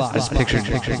 I just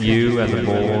pictured you as a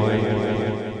boy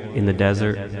in the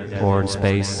desert or in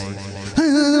space.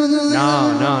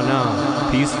 No.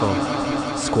 Peaceful.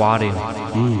 Squatting.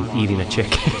 Eating a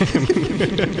chicken.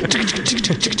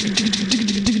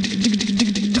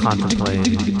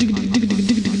 Contemplating.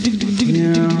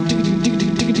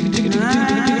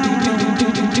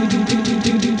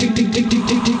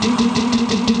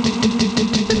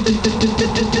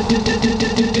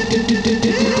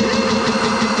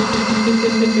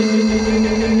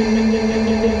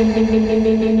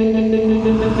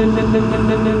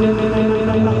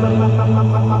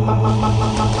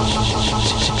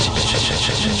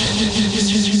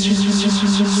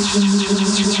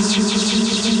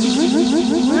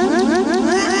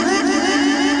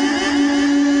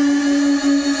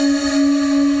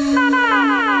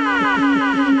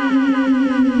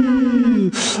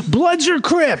 Bloods or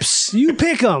Crips? You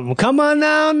pick 'em. Come on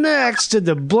down next to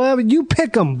the blood. You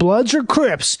pick 'em. Bloods or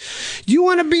Crips? Do you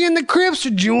want to be in the Crips or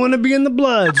do you want to be in the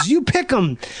Bloods? You pick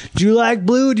 'em. Do you like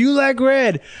blue? Do you like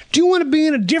red? Do you want to be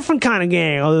in a different kind of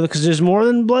gang? Although, because there's more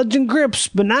than Bloods and Crips,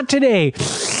 but not today.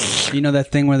 You know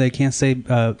that thing where they can't say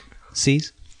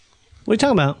C's? What are you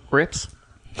talking about? Rips.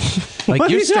 Like What are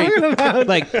you're you straight, talking about?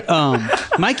 like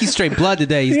Mikey's straight blood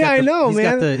today. He's Yeah, got the, I know, he's man.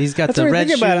 Got the, he's got That's the what I red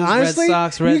think shoes, about it. Honestly, red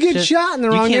socks, red you get shit. shot in the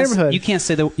wrong can't, neighborhood. You can't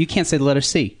say the letter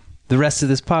C. The rest of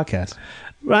this podcast,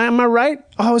 Right? Am I right?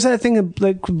 Oh, is that a thing that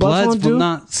like Bloods Bloods won't do? will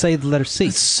not say the letter C.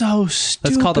 It's so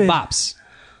stupid. Let's call the bops.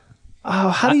 Oh,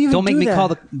 how do you even don't make do me that? call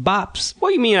the bops. What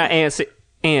do you mean I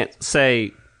ain't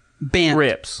say Bant.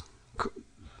 rips?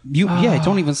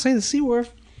 Don't even say the C word.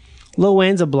 Lil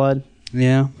Wayne's a blood.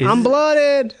 Yeah, I'm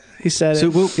blooded. He said so,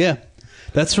 it. whoop, yeah,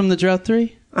 that's from the Drought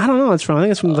 3. I don't know what's wrong. I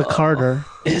think it's from the Carter.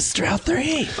 It's Drought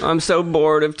 3. I'm so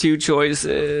bored of two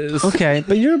choices. Okay,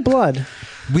 but you're blood.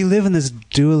 We live in this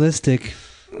dualistic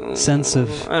sense of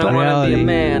I don't want to reality. be a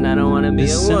man. I don't want to be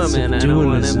This a sense of woman. I don't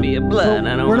want to dualism. be a blood.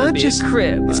 I don't We're want to not be just a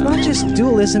crib. It's not just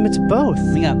dualism. It's both.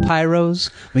 We got pyros.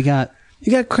 We got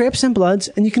You got Crips and Bloods,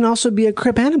 and you can also be a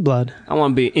Crip and a Blood. I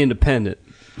want to be independent.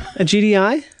 A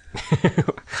GDI?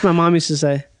 That's what my mom used to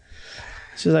say.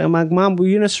 She's like, I'm like, Mom, were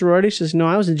you in a sorority? She says, no,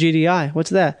 I was a GDI. What's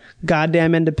that?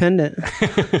 Goddamn independent.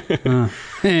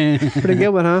 Pretty good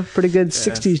one, huh? Pretty good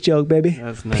 60s joke, baby.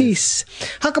 That's nice. Peace.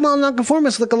 How come all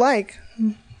nonconformists look alike?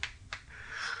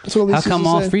 That's what Elise how used come to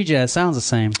all say. free jazz sounds the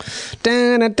same? It's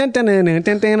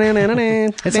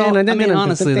all- I mean,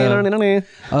 honestly, though,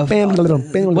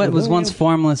 what was once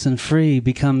formless and free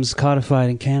becomes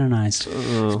codified and canonized.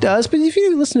 It does, but if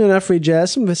you listen to enough free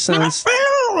jazz, some of it sounds. I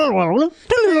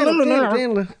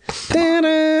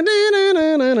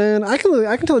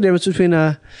can tell the difference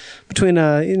between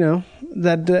you know,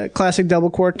 that classic double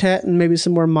quartet and maybe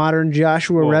some more modern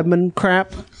Joshua Redman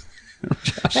crap.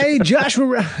 Hey,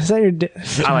 Joshua, is that your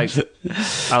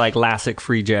I like classic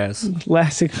free jazz.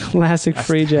 classic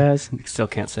free jazz? Still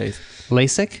can't say.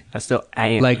 LASIK? I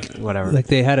ain't Like whatever. Like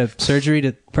they had a surgery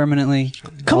to permanently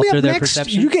Coming alter up their next,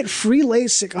 perception. you get free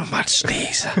LASIK. Oh my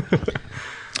sneeze!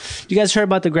 You guys heard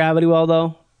about the gravity well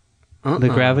though? The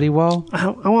gravity wall? I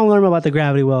want to learn about the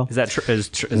gravity well. Is that is Well, that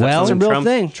it's a something real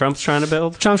thing. Trump's trying to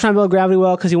build? Trump's trying to build a gravity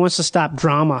well because he wants to stop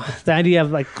drama. The idea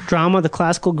of like drama, the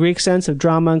classical Greek sense of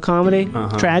drama and comedy,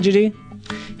 tragedy.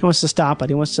 He wants to stop it.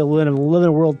 He wants to live in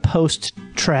a world post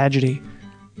tragedy.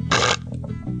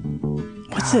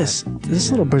 What's this? Is this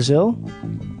little Brazil?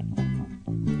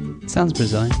 Sounds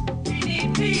Brazilian.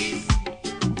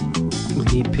 We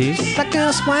need peace. Tá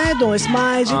cansado, es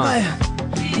mais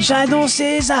já não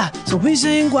seja, sorriso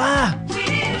igual.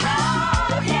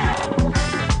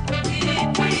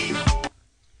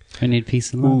 I need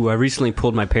peace and love. Ooh, I recently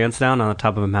pulled my pants down on the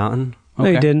top of a mountain. No,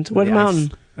 you didn't. What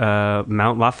mountain?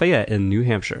 Mount Lafayette in New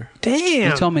Hampshire.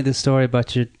 Damn. You told me this story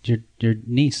about your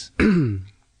niece.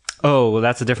 Oh, well,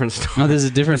 that's a different story. Oh, this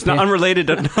is a different. It's not unrelated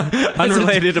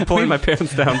to pulling my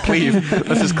pants down. Please,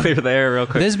 let's just clear the air real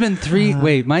quick. There's been 3.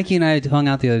 Wait, Mikey and I hung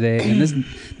out the other day, and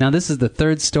this is the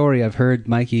 3rd story I've heard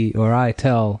Mikey or I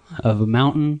tell of a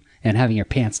mountain and having your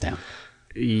pants down.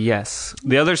 Yes.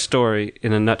 The other story,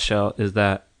 in a nutshell, is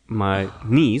that my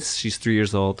niece, she's 3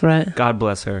 years old. Right. God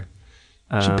bless her.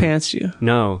 She pantsed you.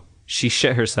 No, she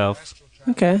shit herself.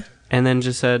 Okay. And then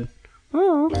just said,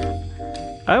 "Oh,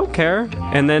 I don't care,"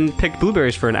 and then picked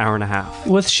blueberries for an hour and a half.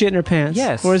 With shit in her pants.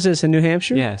 Yes. Where is this, in New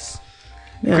Hampshire? Yes.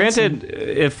 Yeah, Granted,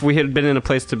 if we had been in a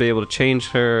place to be able to change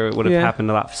her, it would have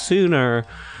happened a lot sooner.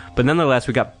 But nonetheless,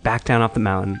 we got back down off the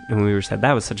mountain, and we said,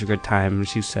 that was such a good time. And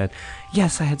she said,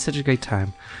 yes, I had such a great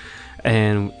time.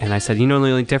 And I said, you know, the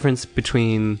only difference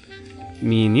between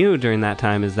me and you during that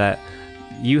time is that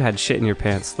you had shit in your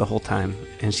pants the whole time.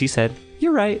 And she said,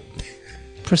 you're right.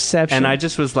 Perception. And I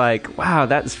just was like, wow,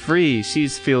 that's free. She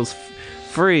feels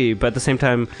free, but at the same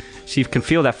time, she can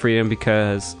feel that freedom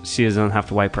because she doesn't have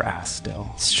to wipe her ass still.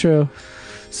 It's true.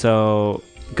 So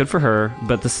good for her.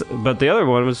 But the other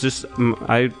one was just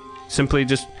I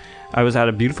was at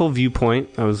a beautiful viewpoint.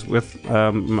 I was with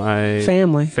my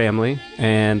family,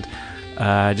 and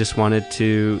I just wanted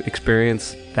to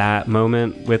experience that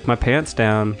moment with my pants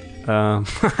down.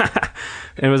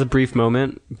 It was a brief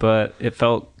moment, but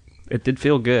it did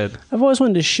feel good. I've always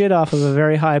wanted to shit off of a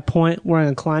very high point wearing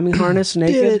a climbing harness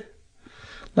naked.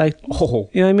 Like, you know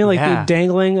what I mean? Like you're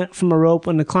dangling from a rope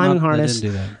on the climbing harness I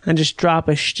didn't do that. and just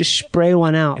just spray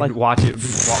one out. Like, watch it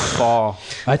fall.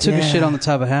 I took a shit on the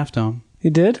top of Half Dome. You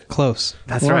did? Close.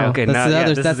 That's right. Okay, that's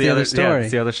the other story. Yeah,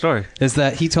 that's the other story. Is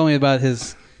that he told me about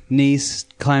his niece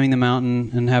climbing the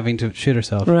mountain and having to shit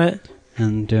herself. Right.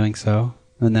 And doing so.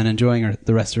 And then enjoying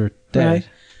the rest of her day. Right.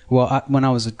 Well, when I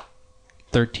was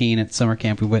 13 at summer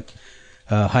camp, we went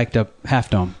hiked up Half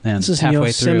Dome, and this is halfway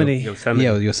Yosemite.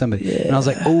 through, Yosemite. And I was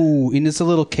like, oh, and it's a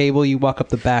little cable. You walk up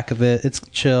the back of it. It's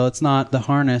chill. It's not the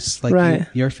harness like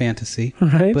your fantasy,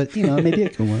 right? But maybe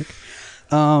it can work.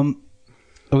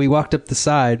 We walked up the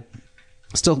side,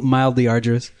 still mildly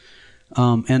arduous,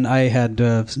 and I had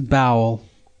bowel.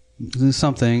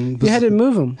 Something you had to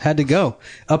move them. Had to go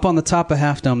up on the top of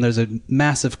Half Dome. There's a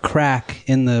massive crack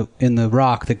in the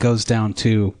rock that goes down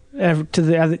to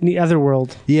the other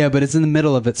world. Yeah, but it's in the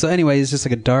middle of it. So anyway, it's just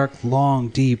like a dark, long,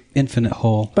 deep, infinite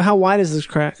hole. But how wide is this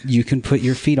crack? You can put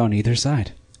your feet on either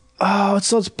side. Oh,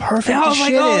 so it's perfect. Oh my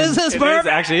God, this is perfect.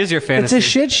 It actually is your fantasy. It's a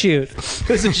shit shoot.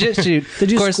 It's a shit shoot. Did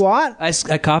you squat? I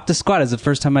copped a squat. It was the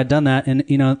first time I'd done that, and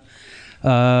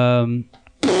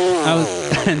I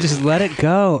was just let it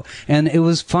go, and it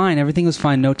was fine. Everything was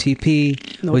fine. No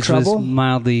TP, no which trouble? was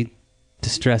mildly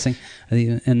distressing.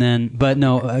 And then, but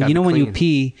no, when you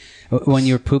pee, when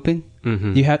you're pooping,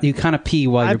 you kind of pee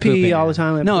while you're pooping. I pee all the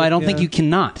time. I don't think you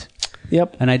cannot.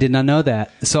 Yep. And I did not know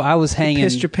that, so I was hanging. You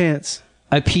pissed your pants.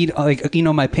 I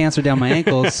peed my pants are down my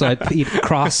ankles, so I peed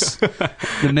across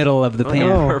the middle of the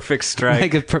pants. Perfect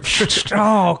strike.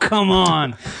 Oh, come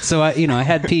on. So I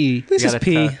had pee. This is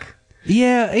pee. Tuck.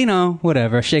 Yeah,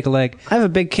 whatever. Shake a leg. I have a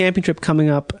big camping trip coming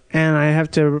up, and I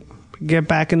have to get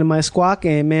back into my squat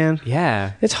game, man.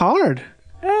 Yeah. It's hard.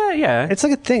 Yeah. It's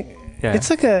like a thing. Yeah.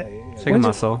 It's like a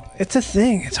muscle. It's a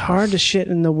thing. It's hard to shit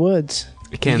in the woods.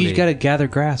 It can be. You got to gather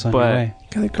grass on your way.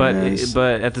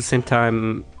 But at the same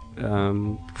time,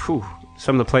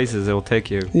 some of the places it will take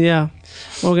you. Yeah.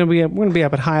 Well, we're gonna be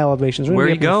up at high elevations. Where are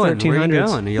you going? Where are you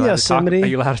going? Are you allowed Yosemite. Are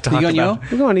you allowed to talk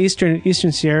about? We're going to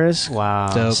Eastern Sierras. Wow.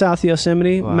 Dope. South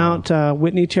Yosemite, Wow. Mount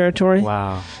Whitney territory.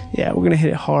 Wow. Yeah, we're gonna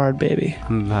hit it hard, baby.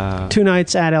 2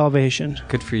 nights at elevation.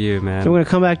 Good for you, man. So we're gonna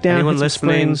come back down. Anyone hit some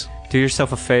listening, springs, do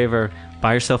yourself a favor.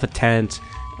 Buy yourself a tent.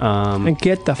 and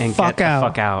get the fuck out.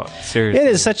 Fuck out. Seriously. It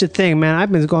is such a thing, man.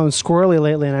 I've been going squirrely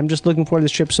lately, and I'm just looking forward to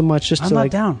this trip so much. Just I'm to not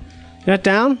down. You're not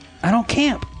down? I don't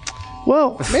camp.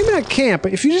 Well, maybe not camp,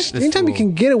 but if you just anytime you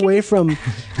can get away from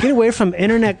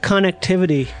internet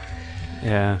connectivity.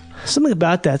 Yeah. Something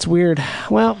about that's weird.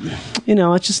 Well,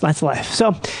 it's just that's life.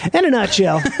 So, in a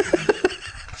nutshell,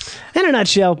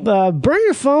 burn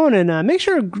your phone and make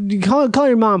sure you call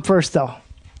your mom first, though.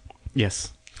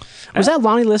 Yes. Was that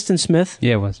Lonnie Liston Smith?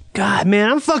 Yeah, it was. God, man,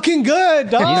 I'm fucking good,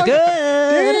 dog. He's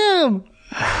good. Damn.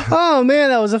 Oh man,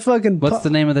 that was a fucking. What's the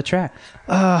name of the track?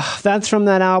 That's from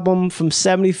that album from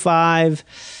 '75.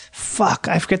 Fuck,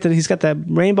 I forget that he's got that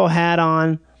rainbow hat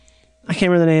on. I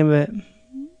can't remember the name of it.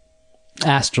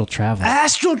 Astral Traveling.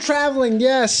 Astral Traveling,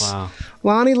 yes. Wow.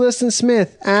 Lonnie Liston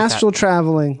Smith, Astral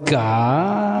Traveling.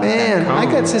 God. Man, I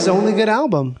think it's his only good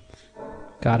album.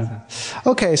 Got him.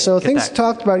 Okay, so things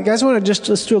talked about. You guys want to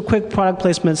let's do a quick product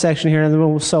placement section here, and then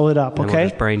we'll sew it up. And Okay. we'll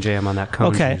just brain jam on that cone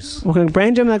Okay, juice. we're going to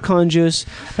brain jam that cone juice.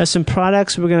 There's some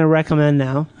products we're going to recommend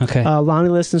now. Okay. Lonnie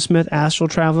Liston Smith, Astral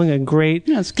Traveling, a great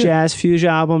jazz fusion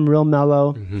album, real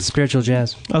mellow. Mm-hmm. Spiritual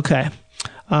jazz. Okay.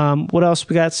 What else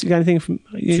we got? You got anything from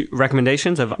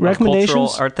Recommendations of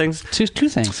cultural art things? Two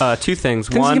things. 2 things. Things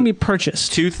One can be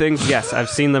purchased. 2 things. Yes, I've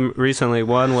seen them recently.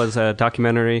 One was a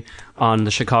documentary on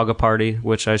the Chicago Party,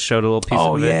 which I showed a little piece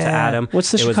of it to Adam.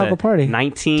 What's the It was Chicago a Party?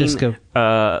 Disco.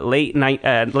 Late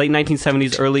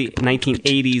 1970s, early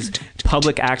 1980s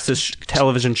public access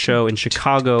television show in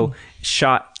Chicago,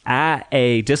 shot at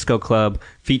a disco club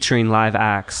featuring live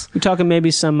acts. We're talking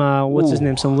maybe some what's his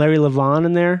name? Some Larry Levon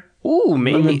in there. Ooh,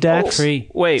 maybe. On the decks.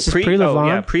 Wait, This is pre-Levon.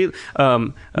 yeah, pre.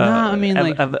 I mean,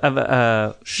 like the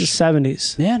the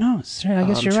 70s. Yeah, no, I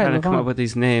guess you're right. I'm trying to come Levon. up with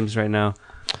these names right now.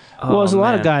 Well, there's a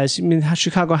lot of man. guys. You mean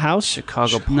Chicago House?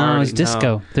 Chicago Party. No, it's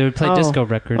disco. They would play disco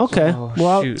records. Okay. Oh,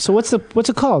 well, shoot. so what's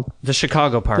it called? The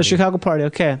Chicago Party. The Chicago Party.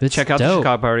 Okay. It's Check out the dope.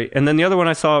 Chicago Party. And then the other one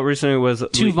I saw recently was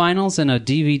 2 vinyls and a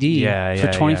DVD Yeah, for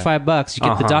yeah, $25. You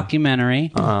get the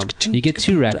documentary. You get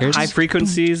 2 records. High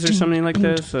Frequencies or something like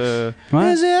this. What?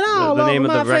 Is it all The name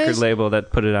over of the my record face? label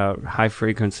that put it out. High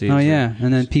Frequencies. Oh yeah,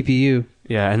 and then PPU.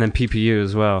 Yeah, and then PPU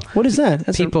as well. What is that?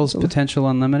 That's People's Potential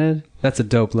Unlimited. That's a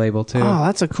dope label too. Oh,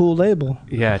 that's a cool labal.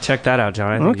 Yeah, check that out,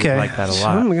 John. I think Okay. you'd like that a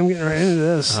lot. I'm getting right into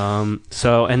this.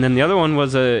 So, and then the other one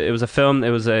was a film. It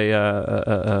was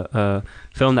a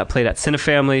film that played at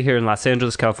Cinefamily here in Los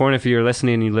Angeles, California. If you're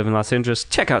listening and you live in Los Angeles,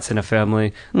 check out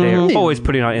Cinefamily. They are always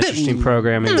putting on interesting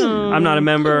programming. I'm not a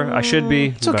member. I should be.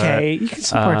 It's okay. You can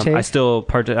still partake. I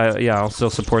still I'll still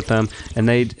support them. And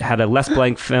they had a Les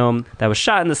Blanc film that was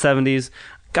shot in the 70s.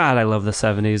 God, I love the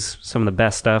 70s. Some of the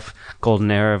best stuff.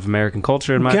 Golden era of American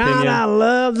culture, in my opinion. God, I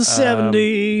love the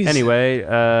 70s. Anyway,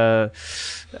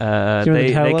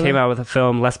 they came out with a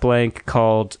film, Les Blank,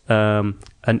 called A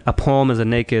Poem is a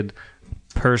Naked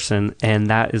Person, and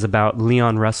that is about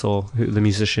Leon Russell, the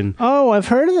musician. Oh, I've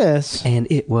heard of this. And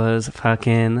it was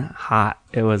fucking hot.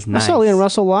 It was nice. I saw Leon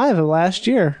Russell live last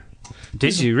year.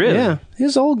 Did you really? Yeah.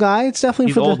 He's an old guy. It's definitely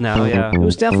He's old now, yeah. It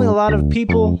was definitely a lot of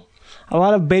people, a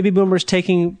lot of baby boomers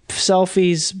taking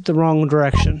selfies the wrong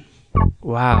direction.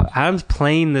 Wow. Adam's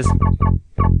playing this.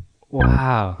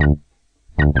 Wow.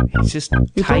 He's just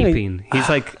typing. He's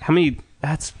like, how many...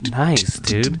 That's nice,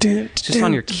 dude. Just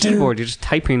on your keyboard, you're just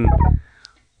typing...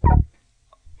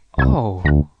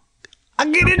 Oh.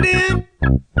 I get it in.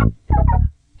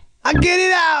 I get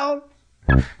it out.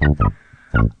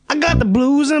 I got the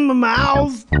blues in my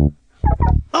mouth.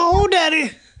 Oh,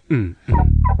 daddy.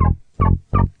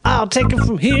 I'll take it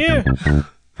from here.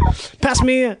 Pass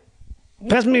me a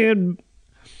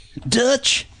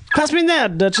Dutch. Pass me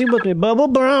that Dutchie with me bubble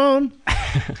brown.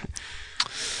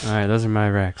 All right, those are my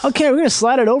Recs. Okay, we're going to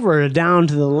slide it over down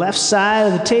to the left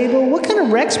side of the table. What kind of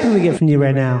Recs can we get from you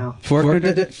right now?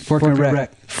 Forkner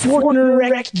Rec.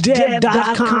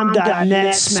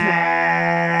 ForknerRec.com.net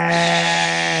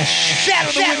smash.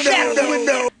 Shatter the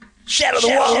window. Shatter the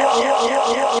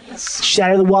wallet.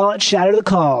 Shatter the wallet, shatter the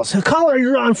calls. Caller,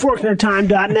 you're on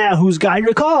ForknerTime.net. Who's got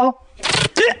your call?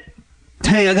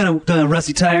 Hey, I got a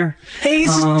rusty tire. Hey,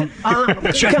 trying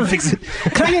to fix it.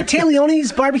 Can I get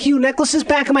Taleone's barbecue necklaces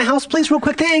back at my house, please, real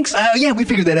quick? Thanks. Yeah, we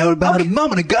figured that out about a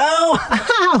moment ago. Dad,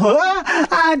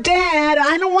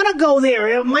 I don't want to go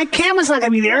there. My camera's not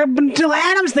going to be there until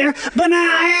Adam's there, but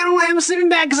I don't have a sleeping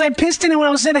bag because I pissed in it when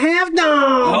I was at half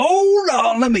dome. Hold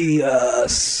on, let me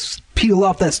peel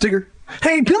off that sticker.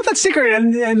 Hey, peel off that sticker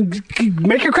and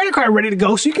make your credit card ready to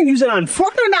go so you can use it on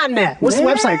Forkner.net. What's the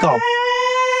website called?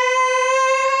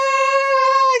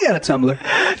 I got a Tumblr.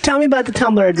 Tell me about the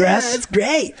Tumblr address. Yeah, it's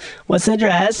great. What's the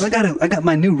address? I got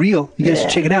my new reel. You guys should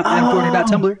check it out.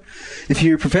 Adamporter.tumblr. If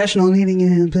you're a professional needing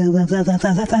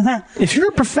If you're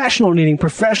a professional needing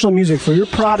professional music for your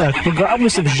product,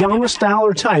 regardless of genre, style,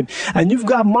 or type, and you've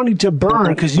got money to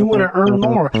burn because you want to earn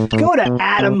more, go to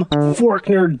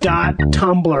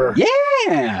adamforkner.tumblr.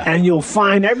 Yeah! And you'll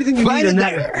find everything you need in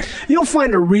there. You'll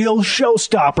find a real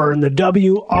showstopper in the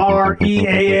WREAL.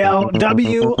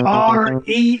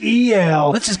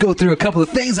 Let's just go through a couple of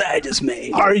things I just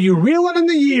made. Are you reeling in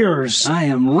the years? I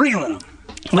am reeling them.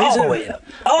 All the way up.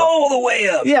 All the way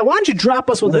up. Yeah, why don't you drop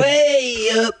us with way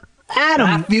up. Adam.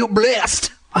 I feel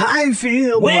blessed. I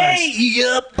feel blessed. Way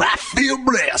up, I feel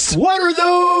blessed. What are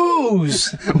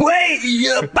those? Way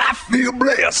up, I feel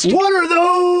blessed. What are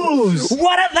those?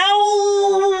 What are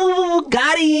those?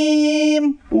 Got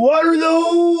him. What are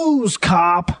those,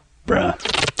 cop? Bruh.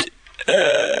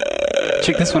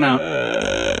 Check this one out.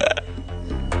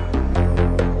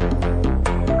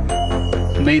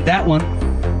 Made that one.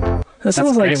 That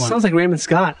sounds like Raymond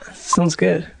Scott. Sounds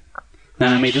good.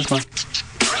 Nah, I made this one.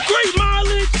 Great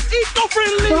mileage,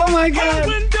 eco-friendly. Oh my God.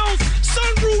 Windows,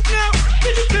 sunroof now.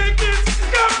 Kitchen tickets,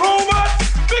 got robots,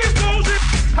 big explosion.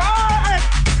 High.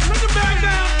 Let the back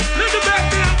down. Let the back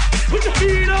down. Put your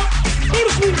feet up. Go to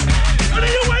sleep. And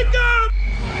then you wake up.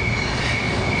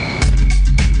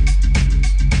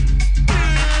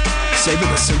 Savor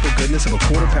the simple goodness of a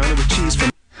quarter pounder with cheese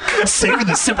from. Savor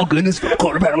the simple goodness of a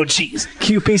quarter pounder with cheese.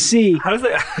 QPC. How does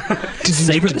that?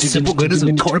 Savor the simple goodness of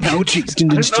a quarter pounder with cheese. I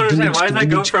just don't understand. Why does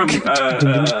that go from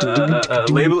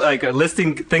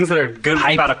listing things that are good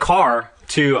about a car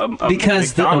to a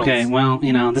because McDonald's? Okay, well,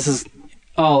 this is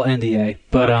all NDA,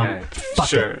 but fuck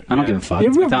sure. it. I don't give a fuck.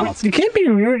 McDonald's. You can't be.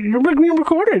 You're being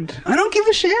recorded. I don't give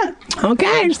a shit.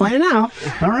 Okay, just let it out.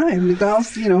 All right,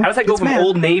 McDonald's. How does that go from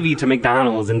Old Navy to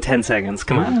McDonald's in 10 seconds?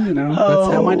 Come on. That's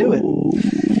how I do it.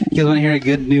 You guys want to hear a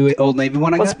good new Old Navy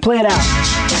one? Let's play it out.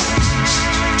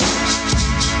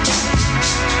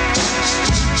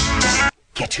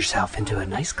 Get yourself into a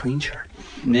nice clean shirt.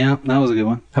 Yeah, that was a good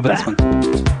one. How about this one?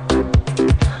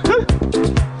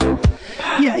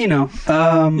 Yeah, you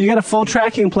got a full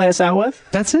track you can play us out with.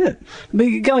 That's it. But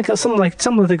you got something like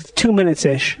 2 minutes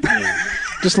ish.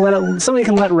 Just let it. Somebody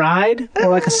can let ride, or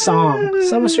like a song.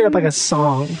 Something straight up like a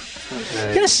song.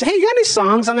 Okay. You got any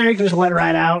songs on there you can just let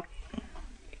ride out?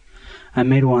 I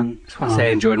made one. I just want to say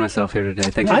I enjoyed myself here today.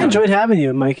 Thanks. I enjoyed having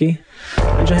you, Mikey.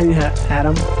 I enjoyed having you,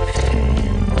 Adam.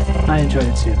 I enjoyed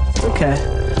it too. Okay.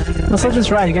 Let's let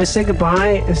this ride. You guys say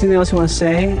goodbye. Is there anything else you want to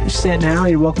say? You say it now.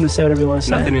 You're welcome to say whatever you want to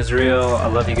say. Nothing is real. I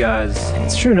love you guys.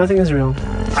 It's true. Nothing is real.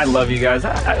 I love you guys.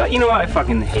 You know what? I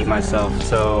fucking hate myself.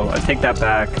 So I take that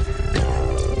back.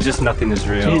 Just nothing is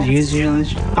real.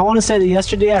 I want to say that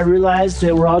yesterday I realized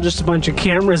that we're all just a bunch of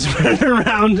cameras running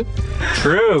around.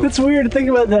 True. It's weird to think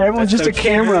about that. Everyone's just a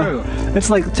camera. True. It's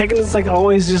like it's like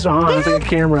always just on. It's like a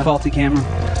camera. Faulty camera.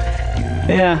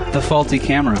 Yeah. The faulty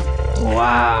camera.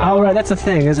 Wow. Oh, right. That's a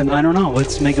thing, isn't it? I don't know.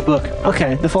 Let's make a book.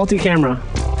 Okay. The faulty camera.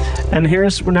 And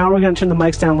now we're going to turn the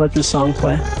mics down and let this song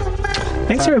play.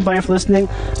 Thanks everybody for listening.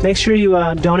 Make sure you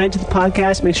donate to the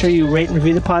podcast. Make sure you rate and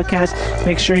review the podcast.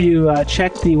 Make sure you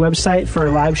check the website for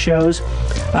live shows.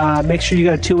 Make sure you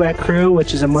go to Two Wet Crew,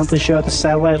 which is a monthly show at the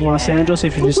Satellite in Los Angeles.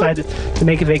 If you decide to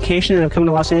make a vacation and come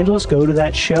to Los Angeles, go to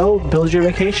that show. Build your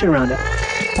vacation around it.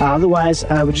 Otherwise,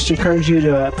 I would just encourage you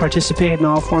to participate in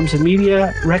all forms of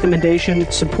media,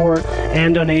 recommendation, support,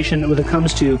 and donation when it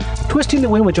comes to Twisting the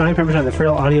Wind with Johnny Pemberton on the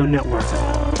Feral Audio Network.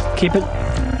 Keep it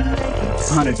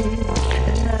 100.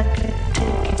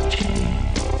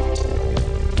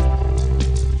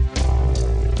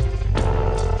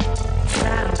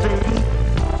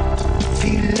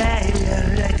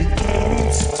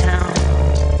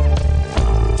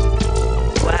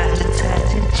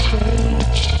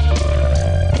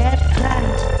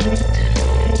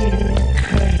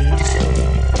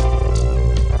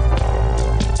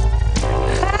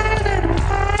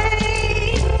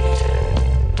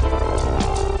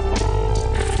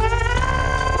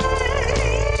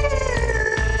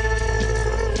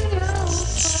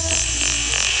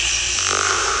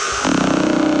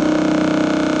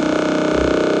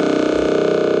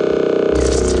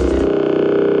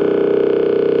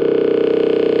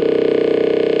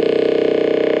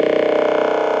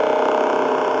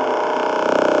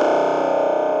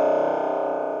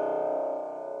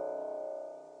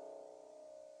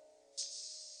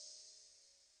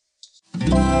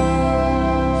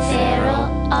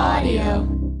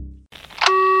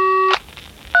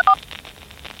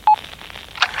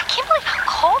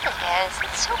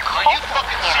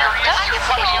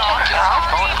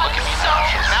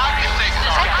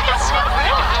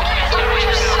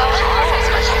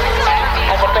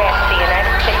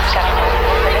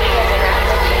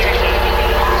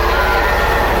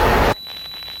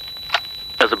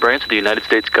 As a branch of the United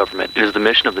States government, it is the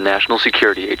mission of the National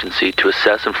Security Agency to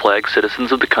assess and flag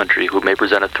citizens of the country who may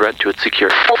present a threat to its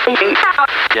security.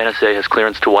 The NSA has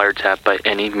clearance to wiretap by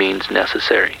any means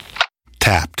necessary.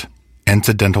 Tapped.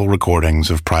 Incidental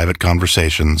recordings of private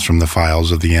conversations from the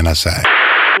files of the NSA.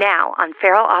 Now on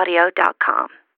feralaudio.com.